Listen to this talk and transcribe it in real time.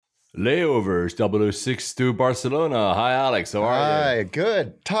Layovers 006 to Barcelona. Hi, Alex. How are you? Hi,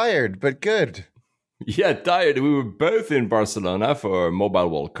 good. Tired, but good. Yeah, tired. We were both in Barcelona for Mobile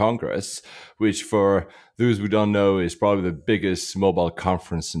World Congress, which, for those who don't know, is probably the biggest mobile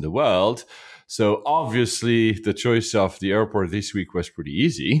conference in the world. So obviously, the choice of the airport this week was pretty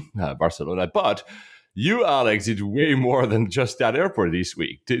easy, Barcelona. But you, Alex, did way more than just that airport this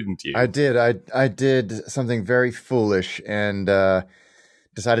week, didn't I you? did. I did something very foolish and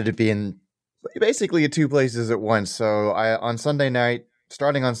decided to be in basically two places at once. So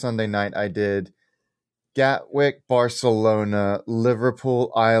starting on Sunday night, I did Gatwick, Barcelona,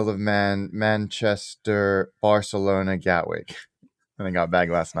 Liverpool, Isle of Man, Manchester, Barcelona, Gatwick. And I got back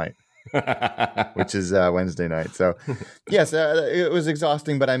last night, which is Wednesday night. So, yes, it was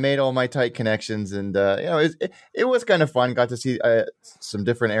exhausting, but I made all my tight connections, and it was kind of fun. Got to see some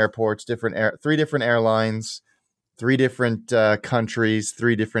different airports, three different airlines, three different countries,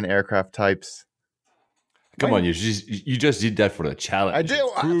 three different aircraft types. Come on, you just did that for the challenge. I do,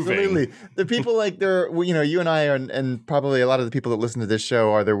 absolutely. The people you and I, and probably a lot of the people that listen to this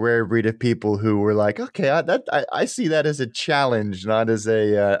show are the rare breed of people who were like, okay, I see that as a challenge, not as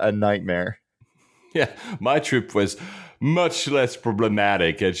a nightmare. Yeah, my trip was much less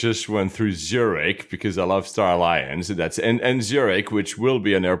problematic. I just went through Zurich because I love Star Alliance. And Zurich, which will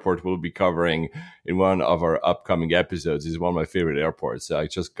be an airport we'll be covering in one of our upcoming episodes, is one of my favorite airports. So I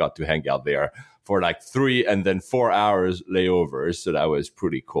just got to hang out there for like 3 and then 4 hours layovers. So that was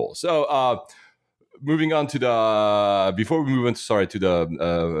pretty cool. So moving on to before we move on to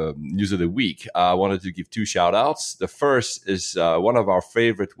the news of the week, I wanted to give two shout outs. The first is one of our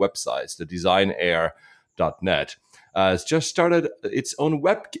favorite websites, the designair.net. It's just started its own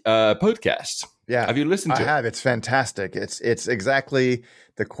web podcast. Yeah, have you listened to I have. It's fantastic. It's exactly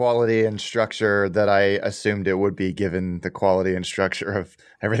the quality and structure that I assumed it would be, given the quality and structure of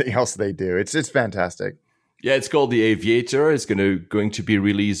everything else they do. It's fantastic. Yeah, it's called The Aviator. It's going to be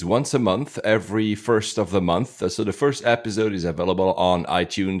released once a month, every first of the month. So the first episode is available on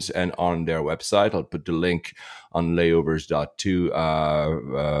iTunes and on their website. I'll put the link on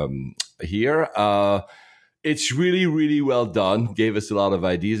layovers.to here. It's really, really well done. Gave us a lot of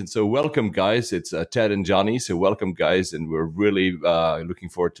ideas. And so welcome, guys. It's Ted and Johnny. So welcome, guys. And we're really looking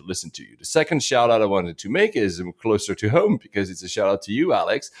forward to listen to you. The second shout out I wanted to make is closer to home, because it's a shout out to you,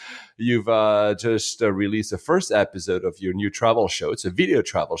 Alex. You've just released the first episode of your new travel show. It's a video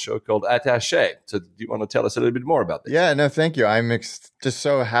travel show called Attaché. So do you want to tell us a little bit more about this? Yeah, no, thank you. I'm just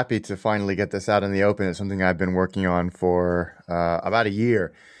so happy to finally get this out in the open. It's something I've been working on for about a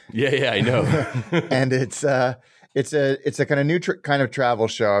year. Yeah, I know. And it's a kind of new kind of travel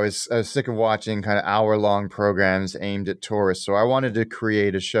show. I was sick of watching kind of hour-long programs aimed at tourists, so I wanted to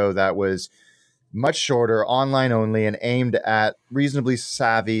create a show that was much shorter, online only, and aimed at reasonably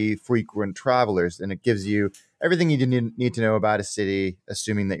savvy, frequent travelers. And it gives you everything you need to know about a city,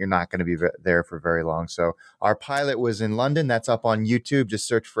 assuming that you're not going to be there for very long. So our pilot was in London. That's up on YouTube. Just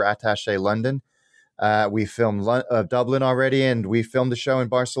search for Attaché London. We filmed Dublin already, and we filmed the show in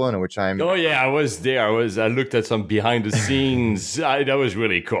Barcelona, which I'm... Oh, yeah, I was there. I looked at some behind the scenes. That was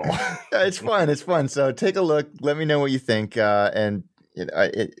really cool. It's fun. It's fun. So take a look. Let me know what you think. And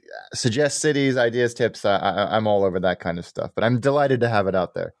suggest cities, ideas, tips. I'm all over that kind of stuff. But I'm delighted to have it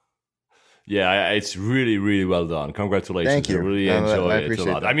out there. Yeah, it's really, really well done. Congratulations! Thank you. I really enjoy it a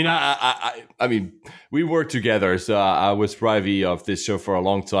lot. That. I mean, we worked together, so I was privy of this show for a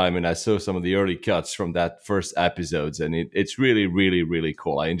long time, and I saw some of the early cuts from that first episodes, and it's really, really, really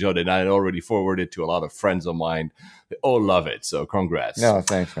cool. I enjoyed it, and I already forwarded it to a lot of friends of mine. They all love it, so congrats. No,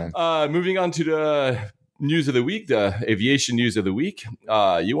 thanks, man. Moving on to the news of the week, the aviation news of the week.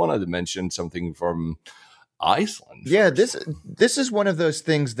 You wanted to mention something from Iceland? Yeah, this is one of those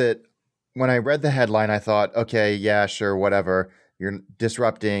things that, when I read the headline, I thought, okay, yeah, sure, whatever. You're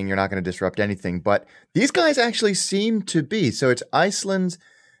disrupting. You're not going to disrupt anything. But these guys actually seem to be. So it's Iceland's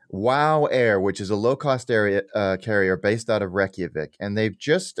WOW Air, which is a low-cost carrier based out of Reykjavik. And they've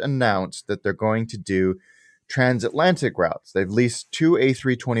just announced that they're going to do transatlantic routes. They've leased two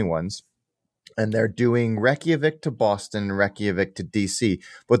A321s, and they're doing Reykjavik to Boston, Reykjavik to DC.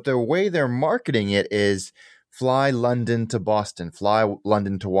 But the way they're marketing it is fly London to Boston, fly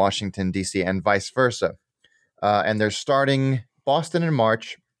London to Washington, D.C., and vice versa. And they're starting Boston in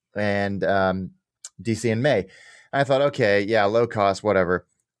March and D.C. in May. And I thought, okay, yeah, low cost, whatever.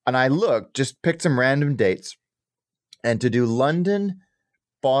 And I just picked some random dates. And to do London,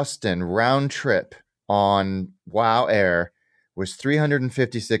 Boston round trip on WOW Air was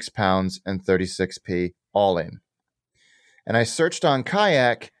 £356 and 36p all in. And I searched on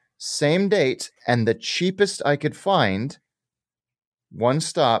Kayak, same date, and the cheapest I could find, one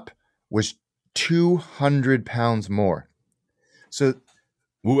stop, was 200 pounds more. So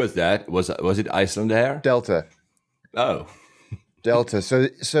Who was that? Was it Iceland Air? Delta. Oh, Delta. So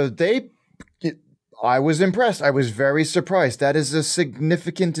I was impressed. I was very surprised. That is a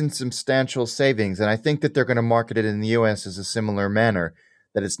significant and substantial savings. And I think that they're going to market it in the US as a similar manner,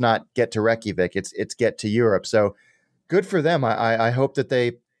 that it's not get to Reykjavik, it's get to Europe. So good for them. I hope that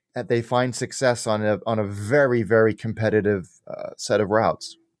they find success on a very, very competitive set of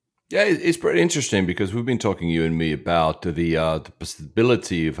routes. yeah, it's pretty interesting because we've been talking, you and me, about the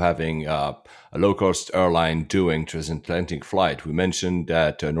possibility of having a low-cost airline doing transatlantic flight. We mentioned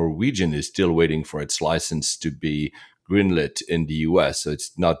that Norwegian is still waiting for its license to be greenlit in the US, so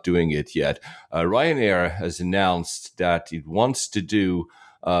it's not doing it yet. Ryanair has announced that it wants to do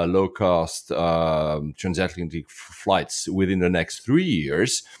low-cost transatlantic flights within the next 3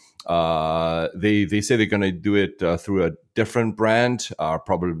 years. They say they're going to do it through a different brand,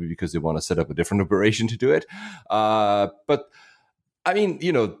 probably because they want to set up a different operation to do it. But I mean,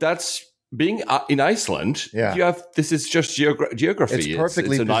 that's being in Iceland. Yeah. You have this is just geography. It's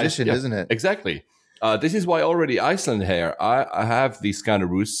perfectly positioned, isn't it? Exactly. This is why already Iceland here. I have these kind of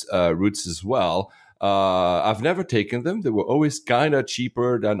routes as well. I've never taken them. They were always kind of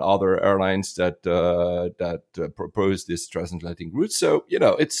cheaper than other airlines that propose this transatlantic route. So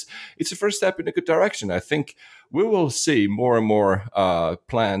it's a first step in a good direction. I think we will see more and more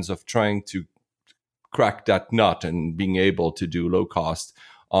plans of trying to crack that nut and being able to do low cost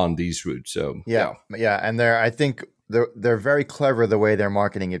on these routes. So yeah, and I think they're very clever the way they're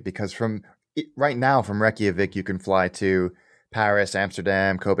marketing it, because right now from Reykjavik you can fly to Paris,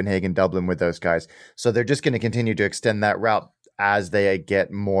 Amsterdam, Copenhagen, Dublin with those guys. So they're just going to continue to extend that route as they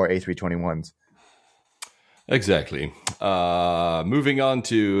get more A321s. Exactly. Moving on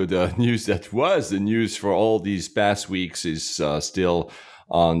to the news that was the news for all these past weeks is still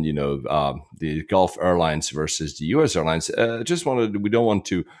on, the Gulf Airlines versus the U.S. Airlines. We don't want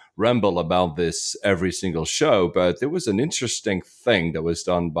to ramble about this every single show, but there was an interesting thing that was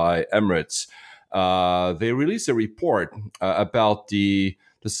done by Emirates. They released a report about the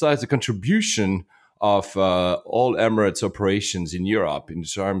size, the contribution of all Emirates operations in Europe in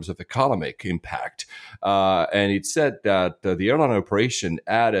terms of economic impact. And it said that the airline operation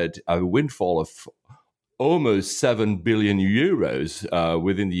added a windfall of almost 7 billion euros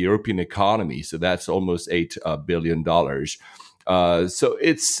within the European economy. So that's almost $8 billion. So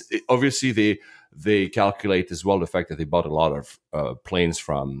it's obviously they calculate as well the fact that they bought a lot of planes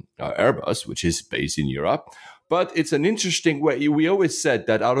from Airbus, which is based in Europe. But it's an interesting way. We always said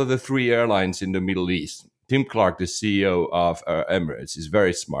that out of the three airlines in the Middle East, Tim Clark, the CEO of Emirates, is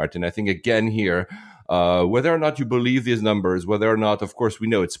very smart. And I think, again, here, whether or not you believe these numbers, whether or not, of course, we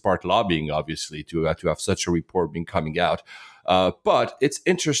know it's part lobbying, obviously, to have such a report being coming out. But it's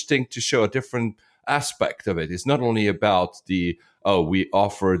interesting to show a different aspect of it. It's not only about we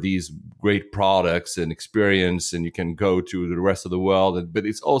offer these great products and experience and you can go to the rest of the world, but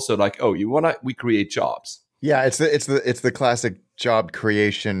it's also like, we create jobs. Yeah, it's the classic job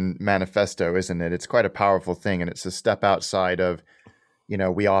creation manifesto, isn't it? It's quite a powerful thing, and it's a step outside of,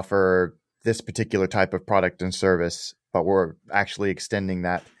 we offer this particular type of product and service, but we're actually extending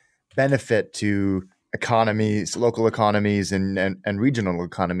that benefit to economies, local economies and regional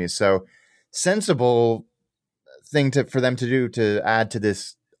economies. So sensible thing for them to do, to add to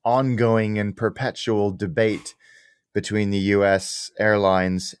this ongoing and perpetual debate between the U.S.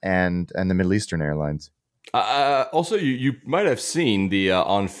 airlines and the Middle Eastern airlines. Also, you might have seen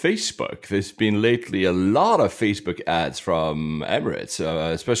on Facebook. There's been lately a lot of Facebook ads from Emirates,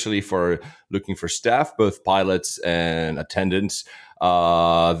 especially for looking for staff, both pilots and attendants.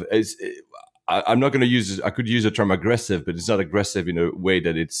 I'm not going to use. I could use the term aggressive, but it's not aggressive in a way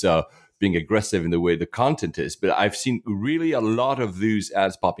that it's being aggressive in the way the content is. But I've seen really a lot of these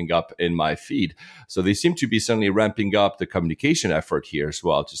ads popping up in my feed. So they seem to be suddenly ramping up the communication effort here as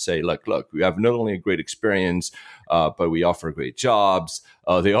well, to say, look, we have not only a great experience, but we offer great jobs.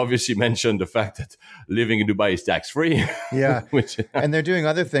 They obviously mentioned the fact that living in Dubai is tax-free. Yeah. And they're doing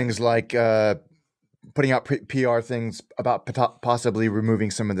other things like putting out PR things about possibly removing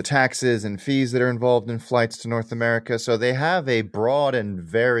some of the taxes and fees that are involved in flights to North America. So they have a broad and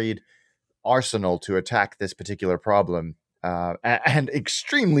varied arsenal to attack this particular problem, and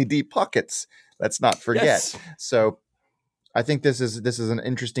extremely deep pockets. Let's not forget. Yes. So I think this is an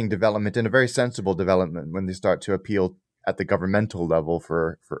interesting development and a very sensible development when they start to appeal at the governmental level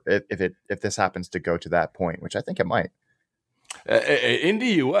for if this happens to go to that point, which I think it might. In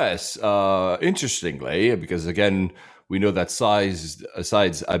the US, interestingly, because again, we know that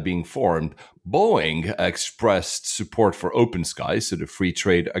sides are being formed. Boeing expressed support for Open Skies, so the free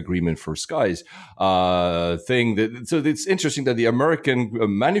trade agreement for skies thing. So it's interesting that the American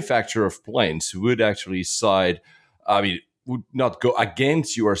manufacturer of planes would actually would not go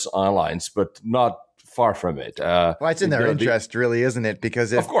against U.S. airlines, but not far from it. Well, it's in their interest, really, isn't it?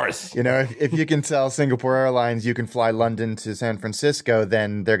 Because of course, if you can tell Singapore Airlines you can fly London to San Francisco,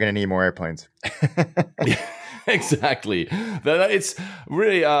 then they're going to need more airplanes. Exactly. But it's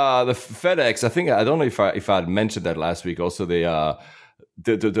really the FedEx. I think I don't know if I had mentioned that last week. Also, the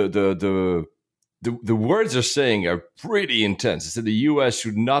words they're saying are pretty intense. It's that the U.S.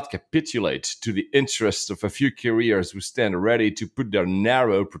 should not capitulate to the interests of a few carriers who stand ready to put their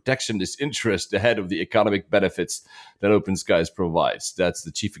narrow protectionist interest ahead of the economic benefits that Open Skies provides. That's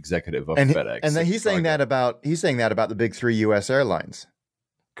the chief executive of FedEx. And then he's saying that about the big three U.S. airlines.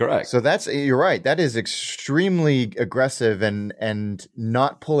 Correct. So you're right. That is extremely aggressive and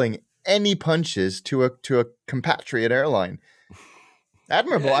not pulling any punches to a compatriot airline.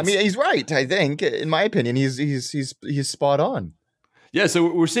 Admirable. Yeah, I mean, he's right. I think, in my opinion, he's spot on. Yeah,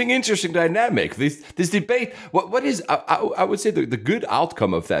 so we're seeing interesting dynamic. This debate. What is I would say the good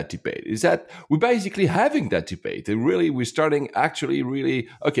outcome of that debate is that we're basically having that debate, and really we're starting actually really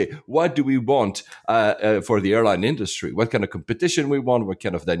okay. What do we want for the airline industry? What kind of competition we want? What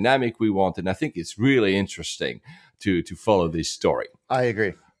kind of dynamic we want? And I think it's really interesting to follow this story. I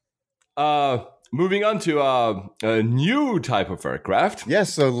agree. Moving on to a new type of aircraft.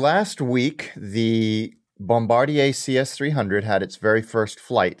 Yes. So last week the Bombardier CS300 had its very first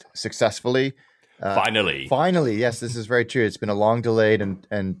flight successfully. Finally, yes, this is very true. It's been a long delayed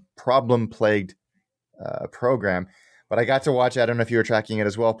and problem-plagued program, but I got to watch it. I don't know if you were tracking it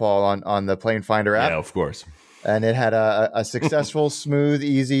as well, Paul, on the Plane Finder app. Yeah, of course. And it had a successful, smooth,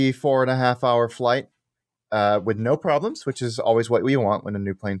 easy 4.5-hour flight with no problems, which is always what we want when a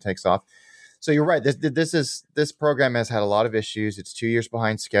new plane takes off. So you're right. This program has had a lot of issues. It's 2 years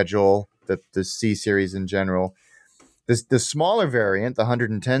behind schedule. The C series in general. The smaller variant, the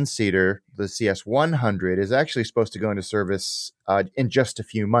 110-seater, the CS100, is actually supposed to go into service in just a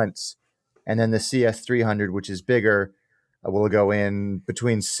few months, and then the CS300, which is bigger, will go in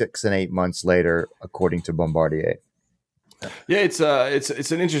between 6 and 8 months later, according to Bombardier. Yeah, it's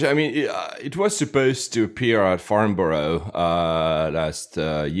an interesting. I mean, it was supposed to appear at Farnborough last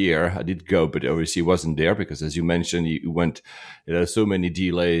year. I did go, but obviously it wasn't there because, as you mentioned, you went. So many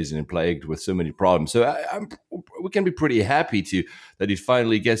delays and plagued with so many problems. So we can be pretty happy that it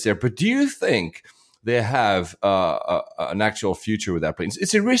finally gets there. But do you think they have an actual future with that plane?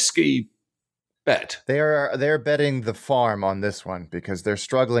 It's a risky bet. They're betting the farm on this one because they're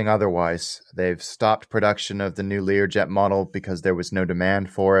struggling otherwise. They've stopped production of the new Learjet model because there was no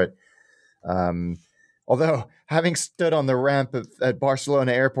demand for it. Although, having stood on the ramp at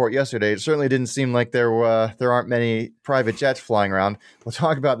Barcelona airport yesterday, it certainly didn't seem like there aren't many private jets flying around. We'll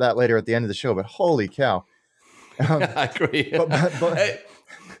talk about that later at the end of the show, but holy cow. I agree.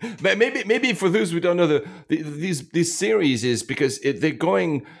 But maybe for those who don't know, these series is because they're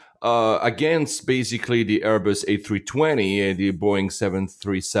going against basically the Airbus A320 and the Boeing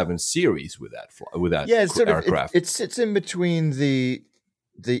 737 series with that aircraft. It sits in between the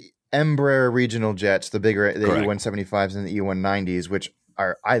Embraer regional jets, the bigger the E175s and the E190s, which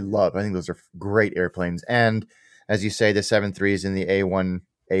I love. I think those are great airplanes. And as you say, the 73s and the A18,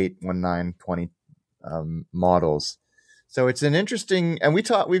 19, 20 models. So it's an interesting, and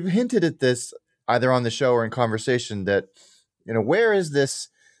we've hinted at this either on the show or in conversation that, where is this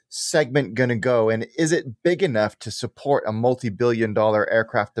segment going to go, and is it big enough to support a multi-billion-dollar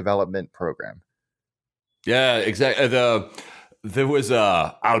aircraft development program? Yeah, exactly. There was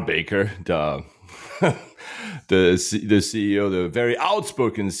Al Baker, the CEO, the very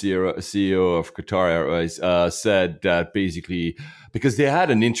outspoken CEO of Qatar Airways, said that basically because they had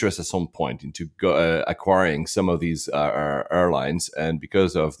an interest at some point into acquiring some of these airlines, and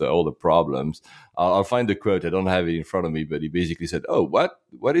because of all the problems, I'll find the quote. I don't have it in front of me, but he basically said, "Oh,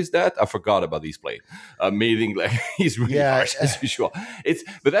 what is that? I forgot about these planes." Meaning, like he's really harsh as usual.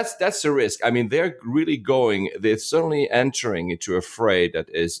 But that's the risk. I mean, they're certainly entering into a fray that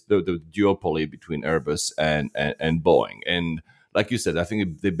is the duopoly between Airbus and Boeing. And like you said, I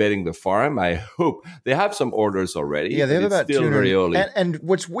think they're betting the farm. I hope they have some orders already. Yeah, they have about still very early. And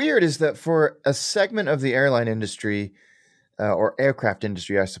what's weird is that for a segment of the airline industry, or aircraft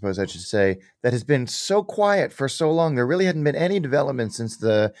industry, I suppose I should say, that has been so quiet for so long, there really hadn't been any development since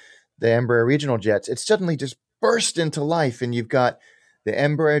the Embraer regional jets. It's suddenly just burst into life, and you've got the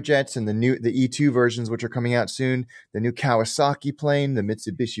Embraer jets and the E2 versions, which are coming out soon, the new Kawasaki plane, the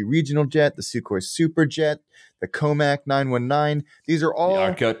Mitsubishi regional jet, the Sukhoi Superjet, the Comac 919. These are all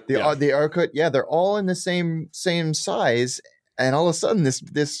the Arcut, the Arcut. Yeah, they're all in the same size, and all of a sudden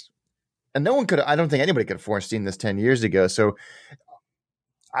this, and no one could. I don't think anybody could have foreseen this 10 years ago. So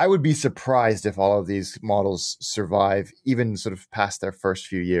I would be surprised if all of these models survive, even sort of past their first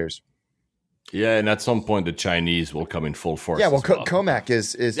few years. Yeah, and at some point the Chinese will come in full force. Yeah, well, Comac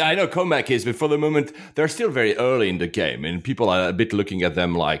is. Yeah, I know Comac is, but for the moment they're still very early in the game, and people are a bit looking at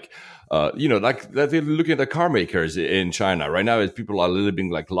them like, like they're looking at the car makers in China right now. People are a little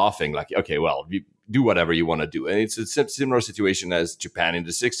bit like laughing, like, okay, well, you do whatever you want to do, and it's a similar situation as Japan in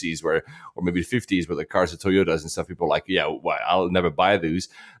the '60s, or maybe the '50s, where the cars, the Toyotas and stuff. People are like, yeah, well, I'll never buy those,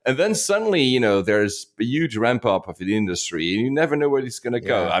 and then suddenly, there's a huge ramp up of the industry, and you never know where it's going to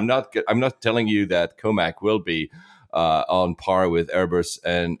go. I'm not telling you that Comac will be on par with Airbus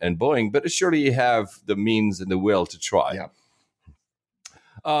and Boeing, but surely you have the means and the will to try. Yeah.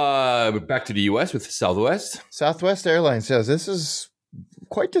 Back to the U.S. with Southwest. Southwest Airlines says this is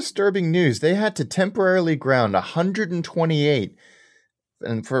quite disturbing news. They had to temporarily ground 128,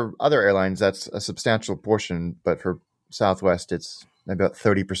 and for other airlines that's a substantial portion, but for Southwest it's about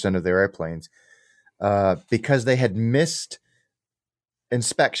 30% of their airplanes, because they had missed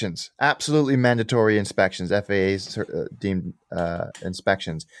inspections, absolutely mandatory inspections, FAA's deemed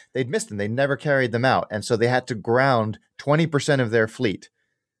inspections. They'd missed them. They never carried them out, and so they had to ground 20% of their fleet.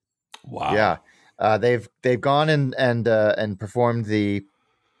 Wow. Yeah, they've gone and performed the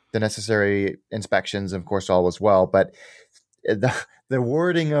necessary inspections. Of course, all was well, but the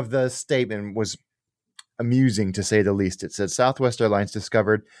wording of the statement was amusing, to say the least. It said Southwest Airlines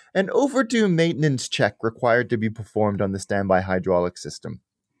discovered an overdue maintenance check required to be performed on the standby hydraulic system,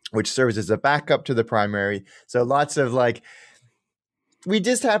 which serves as a backup to the primary. So lots of like, we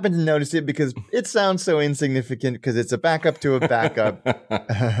just happened to notice it because it sounds so insignificant because it's a backup to a backup.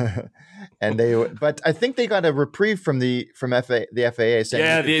 But I think they got a reprieve from the FAA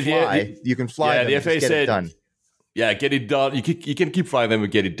saying you can fly them, the FAA get it done. Yeah, get it done. You can keep flying them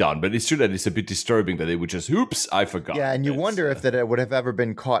and get it done. But it's true that it's a bit disturbing that they would just, oops, I forgot. Yeah, and you wonder if that it would have ever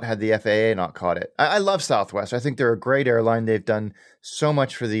been caught had the FAA not caught it. I love Southwest. I think they're a great airline. They've done so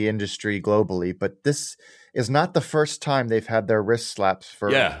much for the industry globally. But this is not the first time they've had their wrist slaps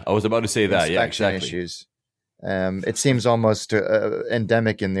for I was about to say that. Yeah, exactly. Issues. It seems almost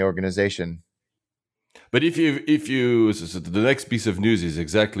endemic in the organization. But if you so the next piece of news is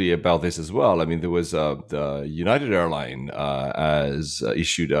exactly about this as well. I mean, there was the United Airline has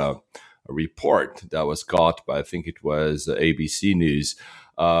issued a report that was got by, I think it was ABC News,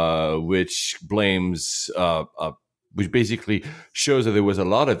 which blames which basically shows that there was a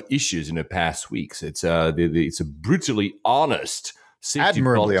lot of issues in the past weeks. It's a brutally honest safety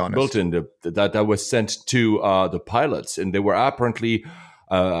bulletin that was sent to the pilots, and they were apparently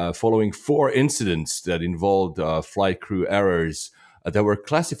following 4 incidents that involved flight crew errors that were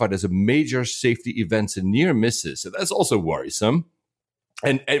classified as a major safety events and near misses. So that's also worrisome.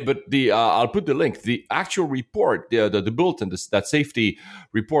 But I'll put the link. The actual report, the bulletin, that safety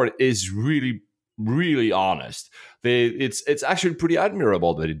report is really, really honest. It's actually pretty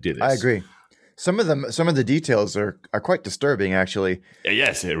admirable that it did this. I agree. Some of the details are quite disturbing, actually.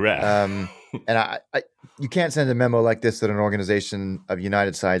 Yes, right. And I you can't send a memo like this to an organization of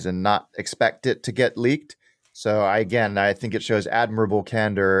United size and not expect it to get leaked. So I think it shows admirable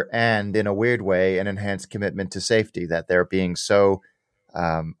candor and, in a weird way, an enhanced commitment to safety, that they're being so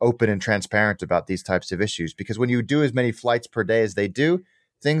open and transparent about these types of issues. Because when you do as many flights per day as they do,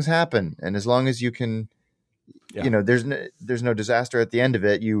 things happen. And as long as you can, there's no disaster at the end of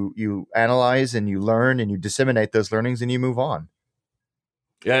it. You analyze and you learn and you disseminate those learnings and you move on.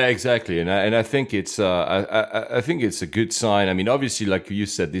 Yeah, exactly, and I think it's I think it's a good sign. I mean, obviously, like you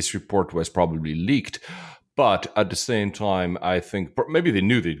said, this report was probably leaked, but at the same time, I think maybe they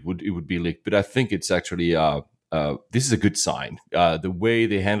knew that it would be leaked. But I think it's actually this is a good sign. The way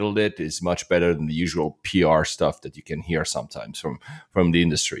they handled it is much better than the usual PR stuff that you can hear sometimes from the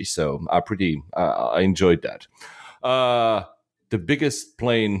industry. So I enjoyed that. The biggest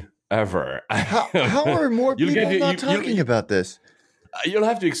plane ever. How are more people not talking about this? You'll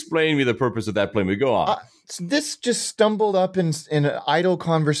have to explain me the purpose of that plane. We go on. This just stumbled up in an idle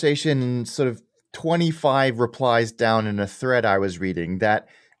conversation, and sort of 25 replies down in a thread I was reading, that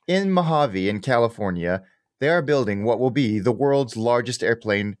in Mojave, in California, they are building what will be the world's largest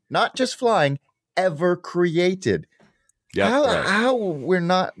airplane, not just flying, ever created. How we're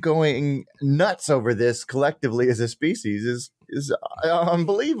not going nuts over this collectively as a species is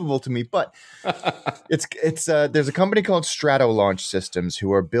unbelievable to me. But it's there's a company called Strato Launch Systems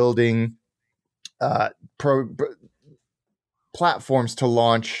who are building platforms to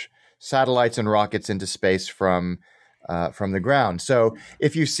launch satellites and rockets into space from the ground. So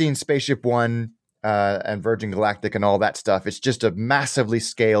if you've seen Spaceship One and Virgin Galactic and all that stuff, it's just a massively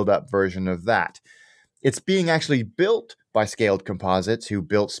scaled up version of that. It's being actually built by Scaled Composites, who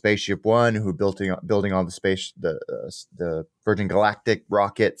built Spaceship One, who building all the Virgin Galactic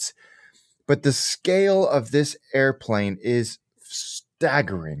rockets. But the scale of this airplane is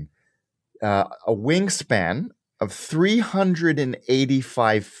staggering. A wingspan of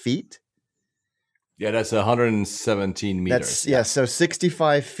 385 feet. Yeah, that's 117 meters. So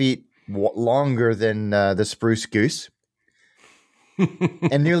 65 feet longer than the Spruce Goose.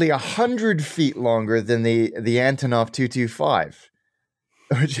 And nearly 100 feet longer than the Antonov 225.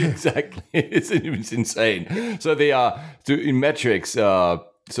 Exactly. It's insane. So in metrics,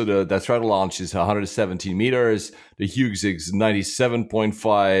 the throttle launch is 117 meters, the Hughes is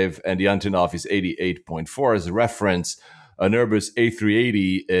 97.5, and the Antonov is 88.4. As a reference, an Airbus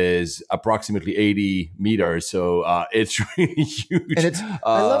A380 is approximately 80 meters, so it's really huge. And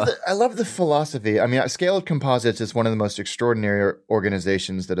I love the philosophy. I mean, Scaled Composites is one of the most extraordinary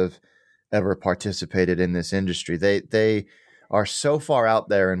organizations that have ever participated in this industry. They are so far out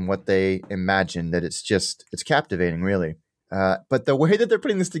there in what they imagine that it's captivating, really. But the way that they're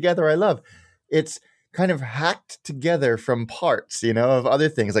putting this together, I love. It's kind of hacked together from parts, of other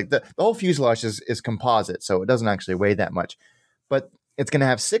things. Like the whole fuselage is composite, so it doesn't actually weigh that much. But it's going to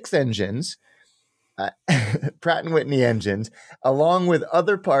have 6 engines, Pratt & Whitney engines, along with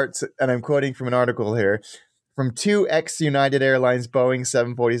other parts, and I'm quoting from an article here, from 2 ex-United Airlines Boeing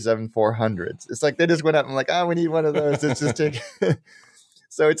 747-400s. It's like they just went out and like, we need one of those. It's just take...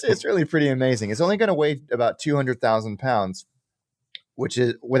 So it's really pretty amazing. It's only going to weigh about 200,000 pounds, which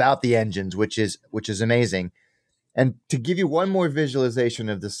is without the engines, which is amazing. And to give you one more visualization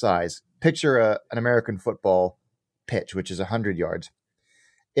of the size, picture an American football pitch, which is 100 yards.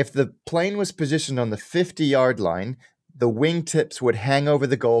 If the plane was positioned on the 50-yard line, the wingtips would hang over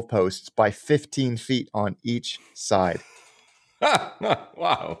the goalposts by 15 feet on each side.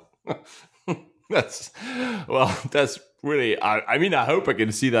 Wow. That's really, I hope I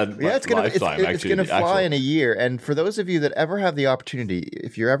can see that. Yeah, it's going to fly in a year. And for those of you that ever have the opportunity,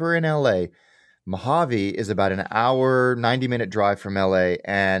 if you're ever in LA, Mojave is about an hour, 90-minute drive from LA,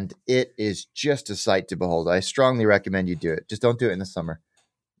 and it is just a sight to behold. I strongly recommend you do it. Just don't do it in the summer.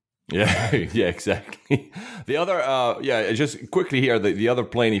 Yeah, yeah, exactly. The other, just quickly here, the other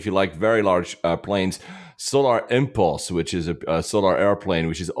plane, if you like very large planes, Solar Impulse, which is a solar airplane,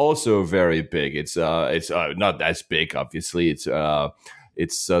 which is also very big. It's not as big, obviously. It's the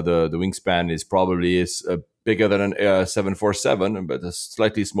wingspan is probably bigger than an 747, but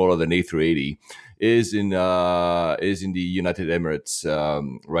slightly smaller than A380. Is in the United Emirates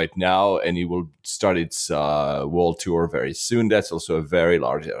right now, and it will start its world tour very soon. That's also a very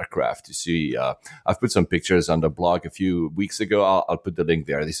large aircraft. You see, I've put some pictures on the blog a few weeks ago. I'll put the link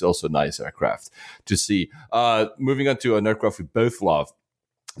there. This is also a nice aircraft to see. Moving on to an aircraft we both love,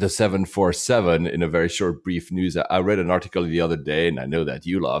 the 747. In a very short, brief news, I read an article the other day, and I know that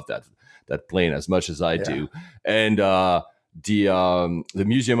you love that plane as much as I do, and the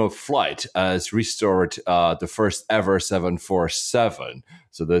Museum of Flight has restored the first ever 747.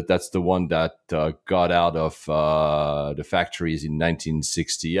 So that's the one that got out of the factories in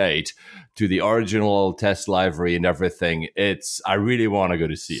 1968 to the original test livery and everything. I really want to go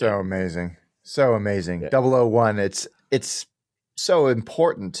to see it. So amazing. Yeah. 001. It's so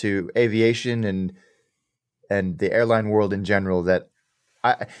important to aviation and the airline world in general that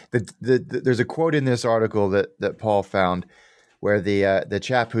there's a quote in this article that Paul found where the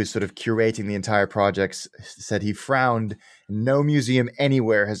chap who's sort of curating the entire project said he frowned. No museum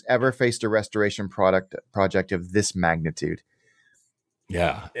anywhere has ever faced a restoration project of this magnitude.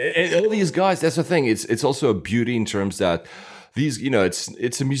 Yeah, and all these guys. That's the thing. It's also a beauty in terms that these,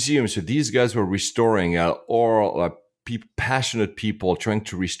 it's a museum. So these guys were restoring passionate people trying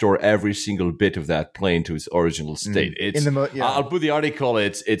to restore every single bit of that plane to its original state. I'll put the article.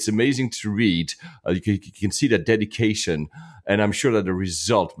 It's amazing to read. You can see that dedication, and I'm sure that the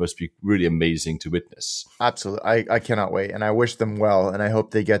result must be really amazing to witness. Absolutely. I cannot wait, and I wish them well, and I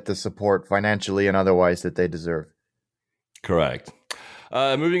hope they get the support financially and otherwise that they deserve. Correct.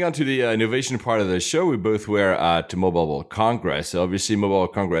 Moving on to the innovation part of the show, we both were at Mobile World Congress. Obviously, Mobile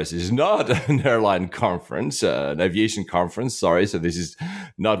World Congress is not an airline conference, an aviation conference. Sorry, so this is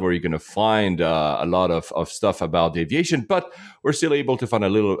not where you're going to find a lot of stuff about the aviation, but we're still able to find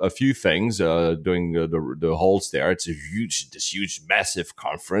a few things during the halls there. It's this huge, massive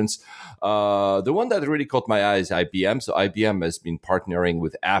conference. The one that really caught my eye is IBM. So IBM has been partnering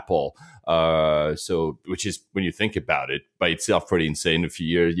with Apple. So which is, when you think about it, by itself pretty insane. A few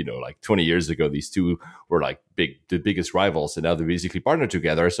years, like 20 years ago, these two were like the biggest rivals, and now they're basically partnered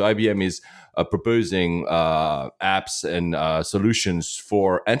together. So IBM is proposing apps and solutions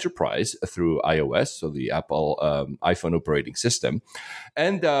for enterprise through iOS, so the Apple iPhone operating system.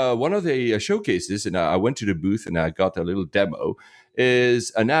 And one of the showcases, and I went to the booth and I got a little demo,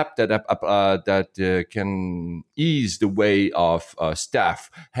 is an app that can ease the way of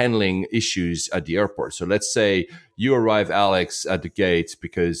staff handling issues at the airport. So let's say you arrive, Alex, at the gate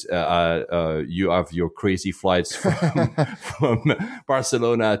because you have your crazy flights from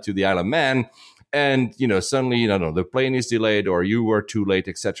Barcelona to the Isle of Man, and suddenly the plane is delayed or you were too late,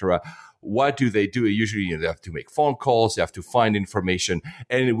 etc. What do? Usually they have to make phone calls, they have to find information,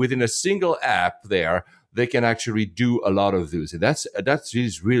 and within a single app there, they can actually do a lot of those. And that's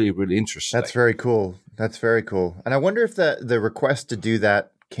really, really interesting. That's very cool. And I wonder if the request to do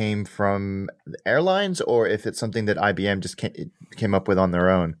that came from the airlines or if it's something that IBM just came up with on their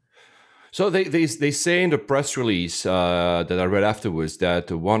own. So they say in the press release that I read afterwards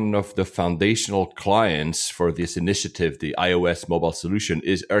that one of the foundational clients for this initiative, the iOS mobile solution,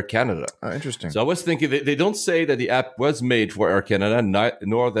 is Air Canada. Oh, interesting. So I was thinking they don't say that the app was made for Air Canada,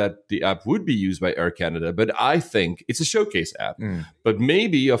 nor that the app would be used by Air Canada, but I think it's a showcase app. But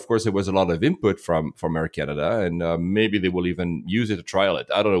maybe, of course, there was a lot of input from Air Canada, and maybe they will even use it to trial it.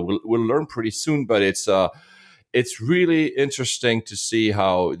 I don't know. We'll learn pretty soon, but it's really interesting to see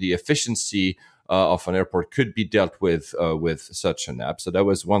how the efficiency of an airport could be dealt with such an app. So that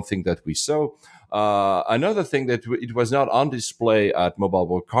was one thing that we saw. Another thing that it was not on display at Mobile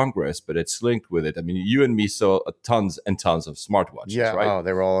World Congress, but it's linked with it. I mean, you and me saw tons and tons of smartwatches, right? Oh,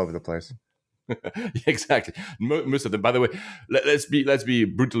 they were all over the place. Exactly. Most of them. By the way, let's be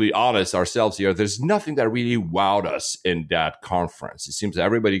brutally honest ourselves here. There's nothing that really wowed us in that conference. It seems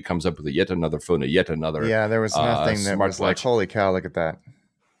everybody comes up with yet another phone, yet another. Yeah, there was nothing that was like, holy cow, look at that.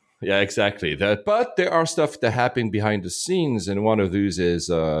 Yeah, exactly. But there are stuff that happen behind the scenes, and one of those is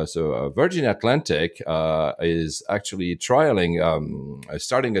Virgin Atlantic is actually starting a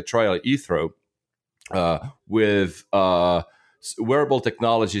trial at Heathrow with wearable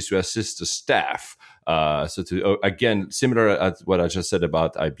technologies to assist the staff. Again, similar at what I just said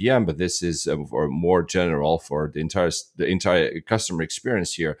about IBM, but this is more general for the entire customer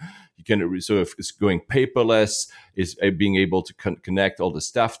experience here. You can, so if it's going paperless, is being able to connect all the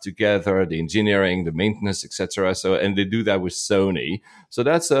staff together, the engineering, the maintenance, etc. So, and they do that with Sony. So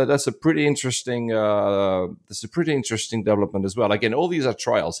that's a pretty interesting development as well. Again, all these are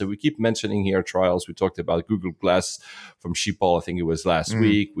trials. So we keep mentioning here trials. We talked about Google Glass from Schiphol, I think it was last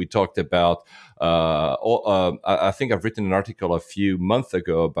week. We talked about I think I've written an article a few months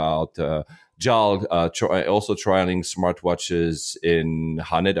ago about JAL also trialing smartwatches in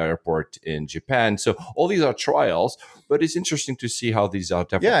Haneda Airport in Japan. So all these are trials, but it's interesting to see how these are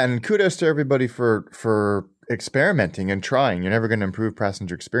developed. Yeah, and kudos to everybody for experimenting and trying. You're never going to improve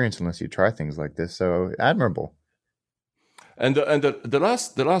passenger experience unless you try things like this. So admirable. And the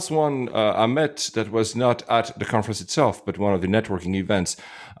last one I met that was not at the conference itself, but one of the networking events.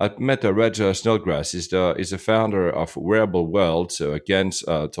 I met Reg Snodgrass. Is the founder of Wearable World. So again,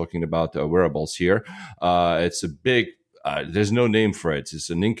 talking about wearables here. It's a big. There's no name for it. It's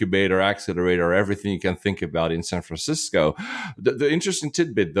an incubator, accelerator, everything you can think about in San Francisco. The interesting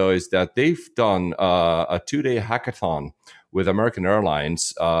tidbit, though, is that they've done a 2-day hackathon with American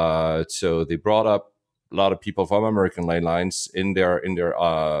Airlines. So they brought up a lot of people from American Airlines in their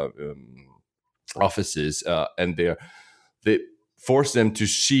offices, and they forced them to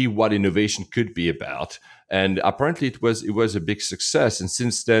see what innovation could be about. And apparently, it was a big success. And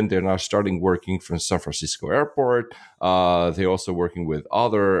since then, they're now starting working from San Francisco Airport. They're also working with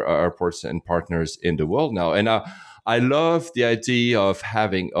other airports and partners in the world now. And I love the idea of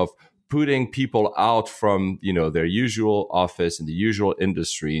putting people out from their usual office and the usual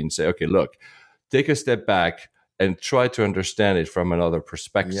industry and say, okay, look, take a step back and try to understand it from another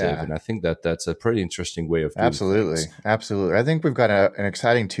perspective. Yeah. And I think that's a pretty interesting way of doing things. Absolutely. I think we've got an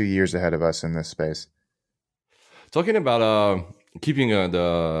exciting 2 years ahead of us in this space. Talking about keeping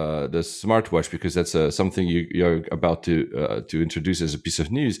the smartwatch, because that's something you're about to introduce as a piece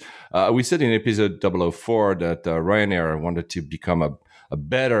of news. We said in episode 004 that Ryanair wanted to become a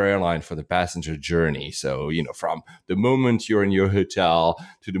better airline for the passenger journey. So, from the moment you're in your hotel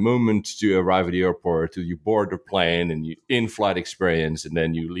to the moment you arrive at the airport to you board the plane and you in-flight experience, and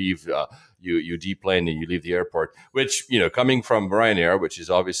then you leave, you deplane and you leave the airport, which, coming from Ryanair, which is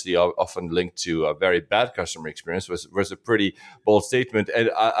obviously often linked to a very bad customer experience, was a pretty bold statement. And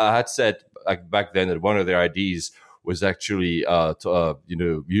I had said back then that one of their ideas was actually,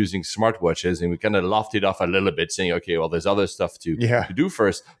 using smartwatches, and we kind of laughed it off a little bit, saying, okay, well, there's other stuff to do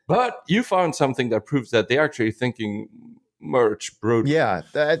first. But you found something that proves that they're actually thinking much broader. Yeah,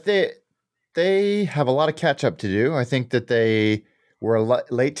 they have a lot of catch up to do. I think that they were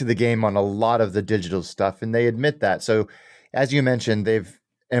late to the game on a lot of the digital stuff, and they admit that. So, as you mentioned, they've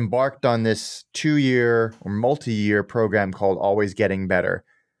embarked on this 2-year or multi-year program called Always Getting Better,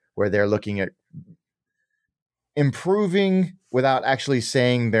 where they're looking at improving without actually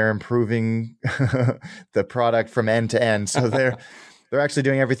saying they're improving the product from end to end. So they're actually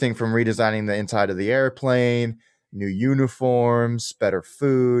doing everything from redesigning the inside of the airplane, new uniforms, better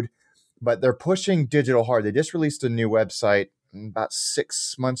food, but they're pushing digital hard. They just released a new website about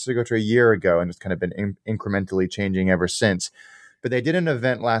 6 months ago to a year ago, and it's kind of been incrementally changing ever since. But they did an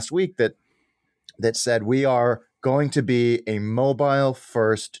event last week that said we are going to be a mobile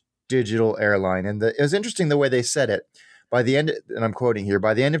first digital airline. And it was interesting the way they said it. By the end, and I'm quoting here,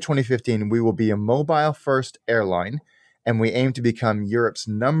 by the end of 2015, we will be a mobile first airline, and we aim to become Europe's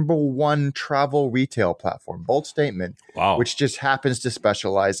 #1 travel retail platform. Bold statement. Wow. Which just happens to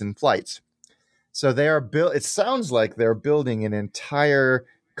specialize in flights. So they are it sounds like they're building an entire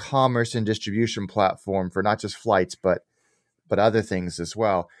commerce and distribution platform for not just flights, but other things as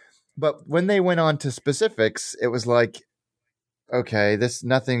well. But when they went on to specifics, it was like, okay,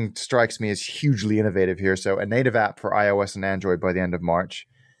 nothing strikes me as hugely innovative here. So a native app for iOS and Android by the end of March.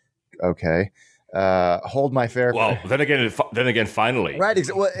 Okay. Hold my fare. Well, then again, finally. Right.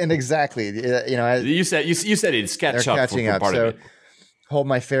 And exactly. You said it's catching up. So hold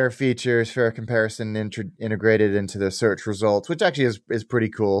my fare features, fare comparison integrated into the search results, which actually is pretty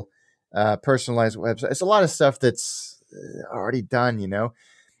cool. Personalized website. It's a lot of stuff that's already done,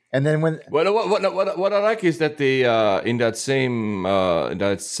 And then what I like is that they in that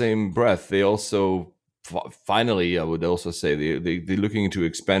same breath they also finally, I would also say they're looking into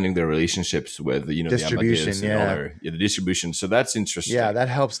expanding their relationships with distribution, the distribution. So that's interesting. Yeah, that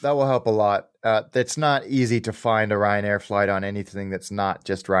helps. That will help a lot. It's not easy to find a Ryanair flight on anything that's not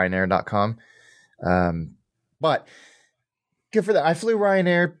just Ryanair.com. But good for that. I flew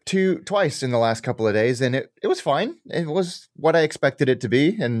Ryanair twice in the last couple of days, and it was fine. It was what I expected it to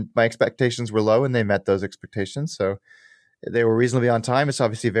be, and my expectations were low, and they met those expectations. So they were reasonably on time. It's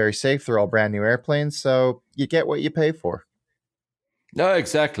obviously very safe. They're all brand new airplanes, so you get what you pay for. No,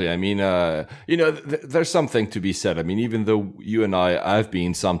 exactly. I mean, there's something to be said. I mean, even though you and I've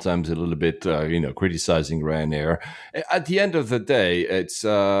been sometimes a little bit, criticizing Ryanair, at the end of the day, it's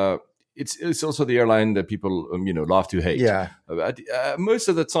also the airline that people love to hate. Yeah. Most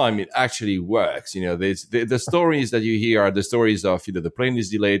of the time, it actually works. The stories that you hear are the stories of the plane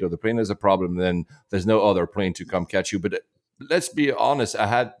is delayed or the plane has a problem. Then there's no other plane to come catch you. But let's be honest, I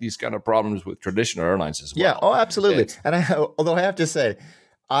had these kind of problems with traditional airlines as well. Yeah. Oh, absolutely. Although I have to say,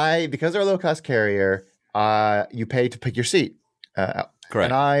 because they're a low cost carrier, you pay to pick your seat. Correct.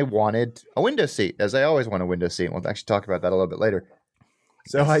 And I wanted a window seat, as I always want a window seat. We'll actually talk about that a little bit later.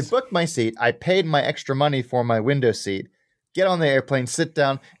 So I booked my seat. I paid my extra money for my window seat. Get on the airplane, sit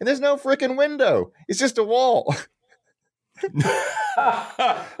down, and there's no freaking window. It's just a wall.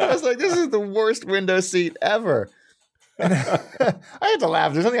 I was like, this is the worst window seat ever. And I had to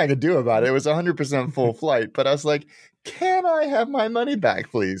laugh. There's nothing I could do about it. It was 100% full flight. But I was like, can I have my money back,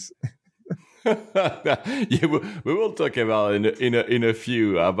 please? Yeah, we will talk about in a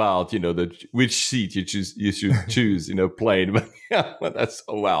few about which seat you should choose in a plane. But yeah, that's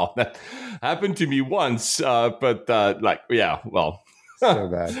that happened to me once. So bad.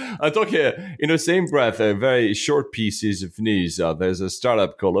 I talk here in the same breath. A very short pieces of news. There's a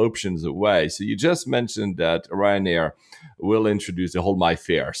startup called Options Away. So you just mentioned that Ryanair will introduce the Hold My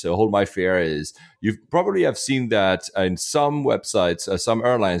Fare. So Hold My Fare is, you probably have seen that in some websites, some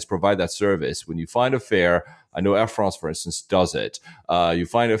airlines provide that service. When you find a fare, I know Air France, for instance, does it. You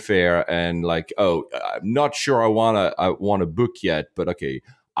find a fare and I'm not sure I want to book yet, but okay,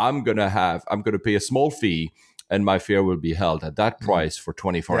 I'm gonna pay a small fee and my fare will be held at that price for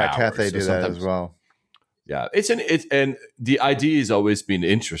 24 hours. Cathay do that as well. Yeah, and the idea has always been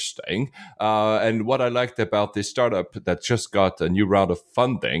interesting. And what I liked about this startup that just got a new round of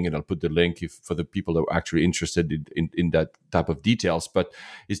funding, and I'll put the link for the people that are actually interested in that type of details, but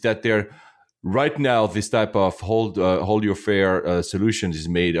is that they're right now, this type of hold your fare solutions is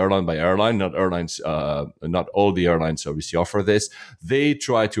made airline by airline. Not airlines, not all the airlines obviously offer this. They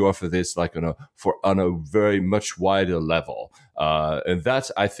try to offer this like on a very much wider level, and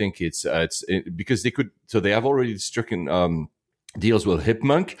that's I think because they could. So they have already stricken. Deals with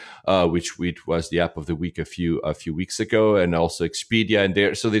Hipmunk, which was the app of the week a few weeks ago, and also Expedia, and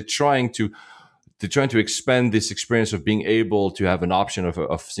they're trying to expand this experience of being able to have an option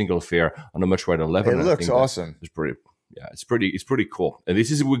of single fare on a much wider level. It looks awesome. It's pretty cool. And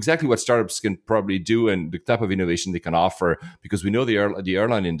this is exactly what startups can probably do and the type of innovation they can offer, because we know the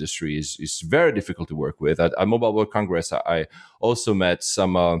airline industry is very difficult to work with. At Mobile World Congress, I also met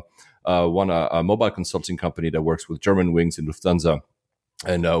a mobile consulting company that works with Germanwings and Lufthansa.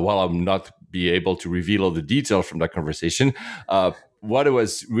 And while I'm not be able to reveal all the details from that conversation, what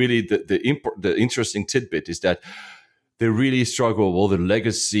was really the interesting tidbit is that they really struggle with all the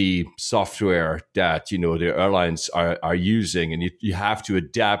legacy software that the airlines are using, and you have to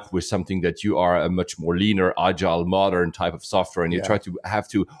adapt with something that you are a much more leaner, agile, modern type of software, and you try to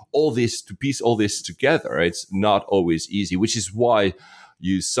piece all this together. It's not always easy, which is why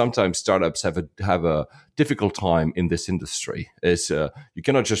sometimes startups have a difficult time in this industry. You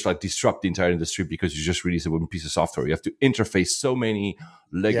cannot just disrupt the entire industry because you just release a one piece of software. You have to interface so many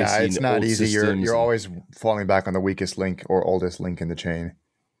legacy. Yeah, it's not easy. You're always falling back on the weakest link or oldest link in the chain.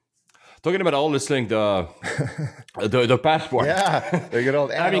 Talking about oldest link, the passport. Yeah, the good old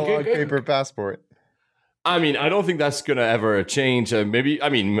analog paper passport. I mean, I don't think that's gonna ever change. I've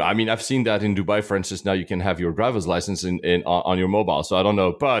seen that in Dubai, for instance. Now you can have your driver's license on your mobile. So I don't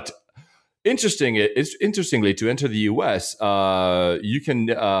know, but interestingly, to enter the US, you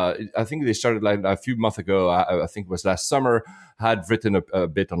can. I think they started like a few months ago. I think it was last summer. Had written a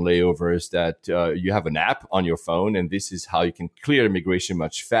bit on layovers that you have an app on your phone, and this is how you can clear immigration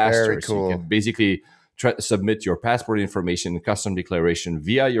much faster. Very cool. So you can basically submit your passport information and custom declaration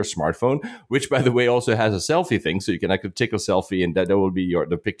via your smartphone, which, by the way, also has a selfie thing. So you can actually take a selfie, and that will be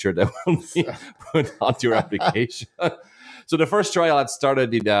the picture that will be put onto your application. So the first trial had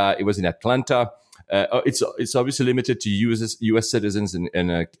started it was in Atlanta. It's obviously limited to U.S. citizens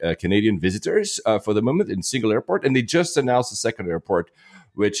and Canadian visitors for the moment in single airport, and they just announced a second airport,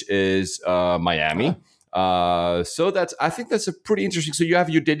 which is Miami. So I think that's a pretty interesting. So you have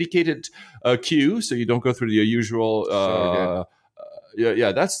your dedicated queue, so you don't go through the usual.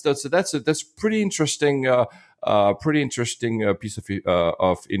 That's pretty interesting. Pretty interesting piece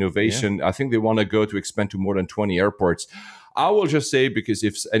of innovation. Yeah. I think they want to go to expand to more than 20 airports. I will just say, because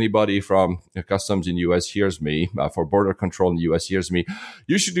if anybody from customs in the US hears me, for border control in the US hears me,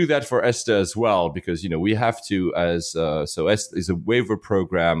 you should do that for ESTA as well, because we have to so ESTA is a waiver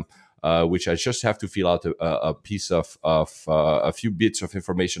program. Which I just have to fill out a piece of a few bits of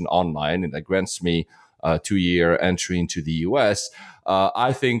information online, and that grants me 2-year entry into the US.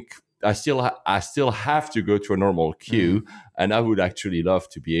 I think I still have to go to a normal queue, and I would actually love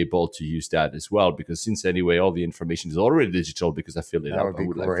to be able to use that as well, because since anyway all the information is already digital because I filled it out. I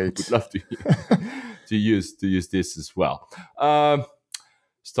would love to use this as well.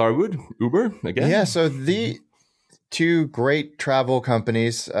 Starwood, Uber again. Yeah. So the two great travel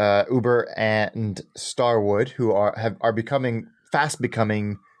companies, Uber and Starwood, who are fast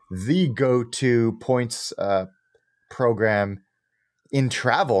becoming the go-to points program in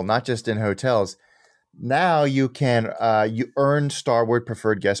travel, not just in hotels. Now you can you earn Starwood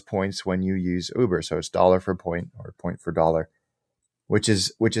preferred guest points when you use Uber, so it's dollar for point or point for dollar, which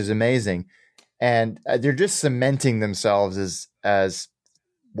is amazing, and they're just cementing themselves as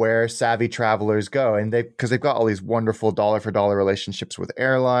where savvy travelers go, and because they've got all these wonderful dollar for dollar relationships with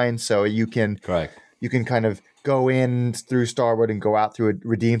airlines, so you can kind of go in through Starwood and go out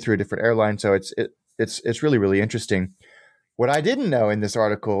redeem through a different airline. So it's really, really interesting. What I didn't know in this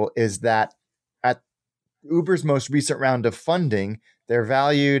article is that at Uber's most recent round of funding, they're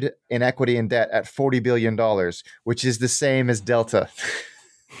valued in equity and debt at $40 billion, which is the same as Delta.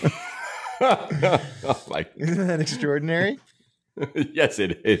 Isn't that extraordinary? Yes,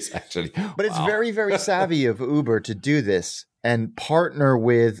 it is actually. But it's very, very savvy of Uber to do this and partner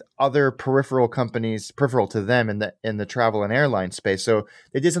with other peripheral companies, peripheral to them in the travel and airline space. So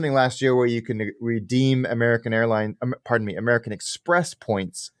they did something last year where you can redeem American Express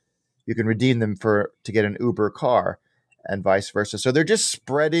points. You can redeem them to get an Uber car and vice versa. So they're just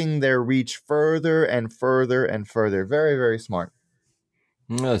spreading their reach further and further and further. Very, very smart.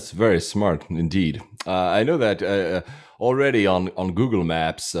 That's very smart indeed. I know that already on Google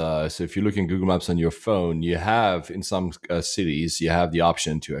Maps. So if you look in Google Maps on your phone, you have in some cities you have the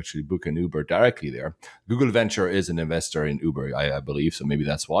option to actually book an Uber directly there. Google Venture is an investor in Uber, I believe, so maybe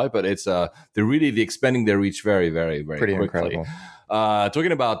that's why. But it's they're expanding their reach very, very, very Pretty quickly. incredible.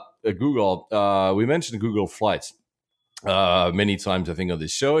 Talking about Google, we mentioned Google Flights many times, I think, on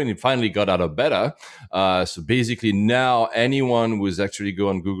this show, and it finally got out of beta. So basically now anyone who's actually go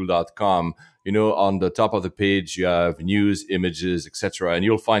on google.com, on the top of the page, you have news, images, etc., and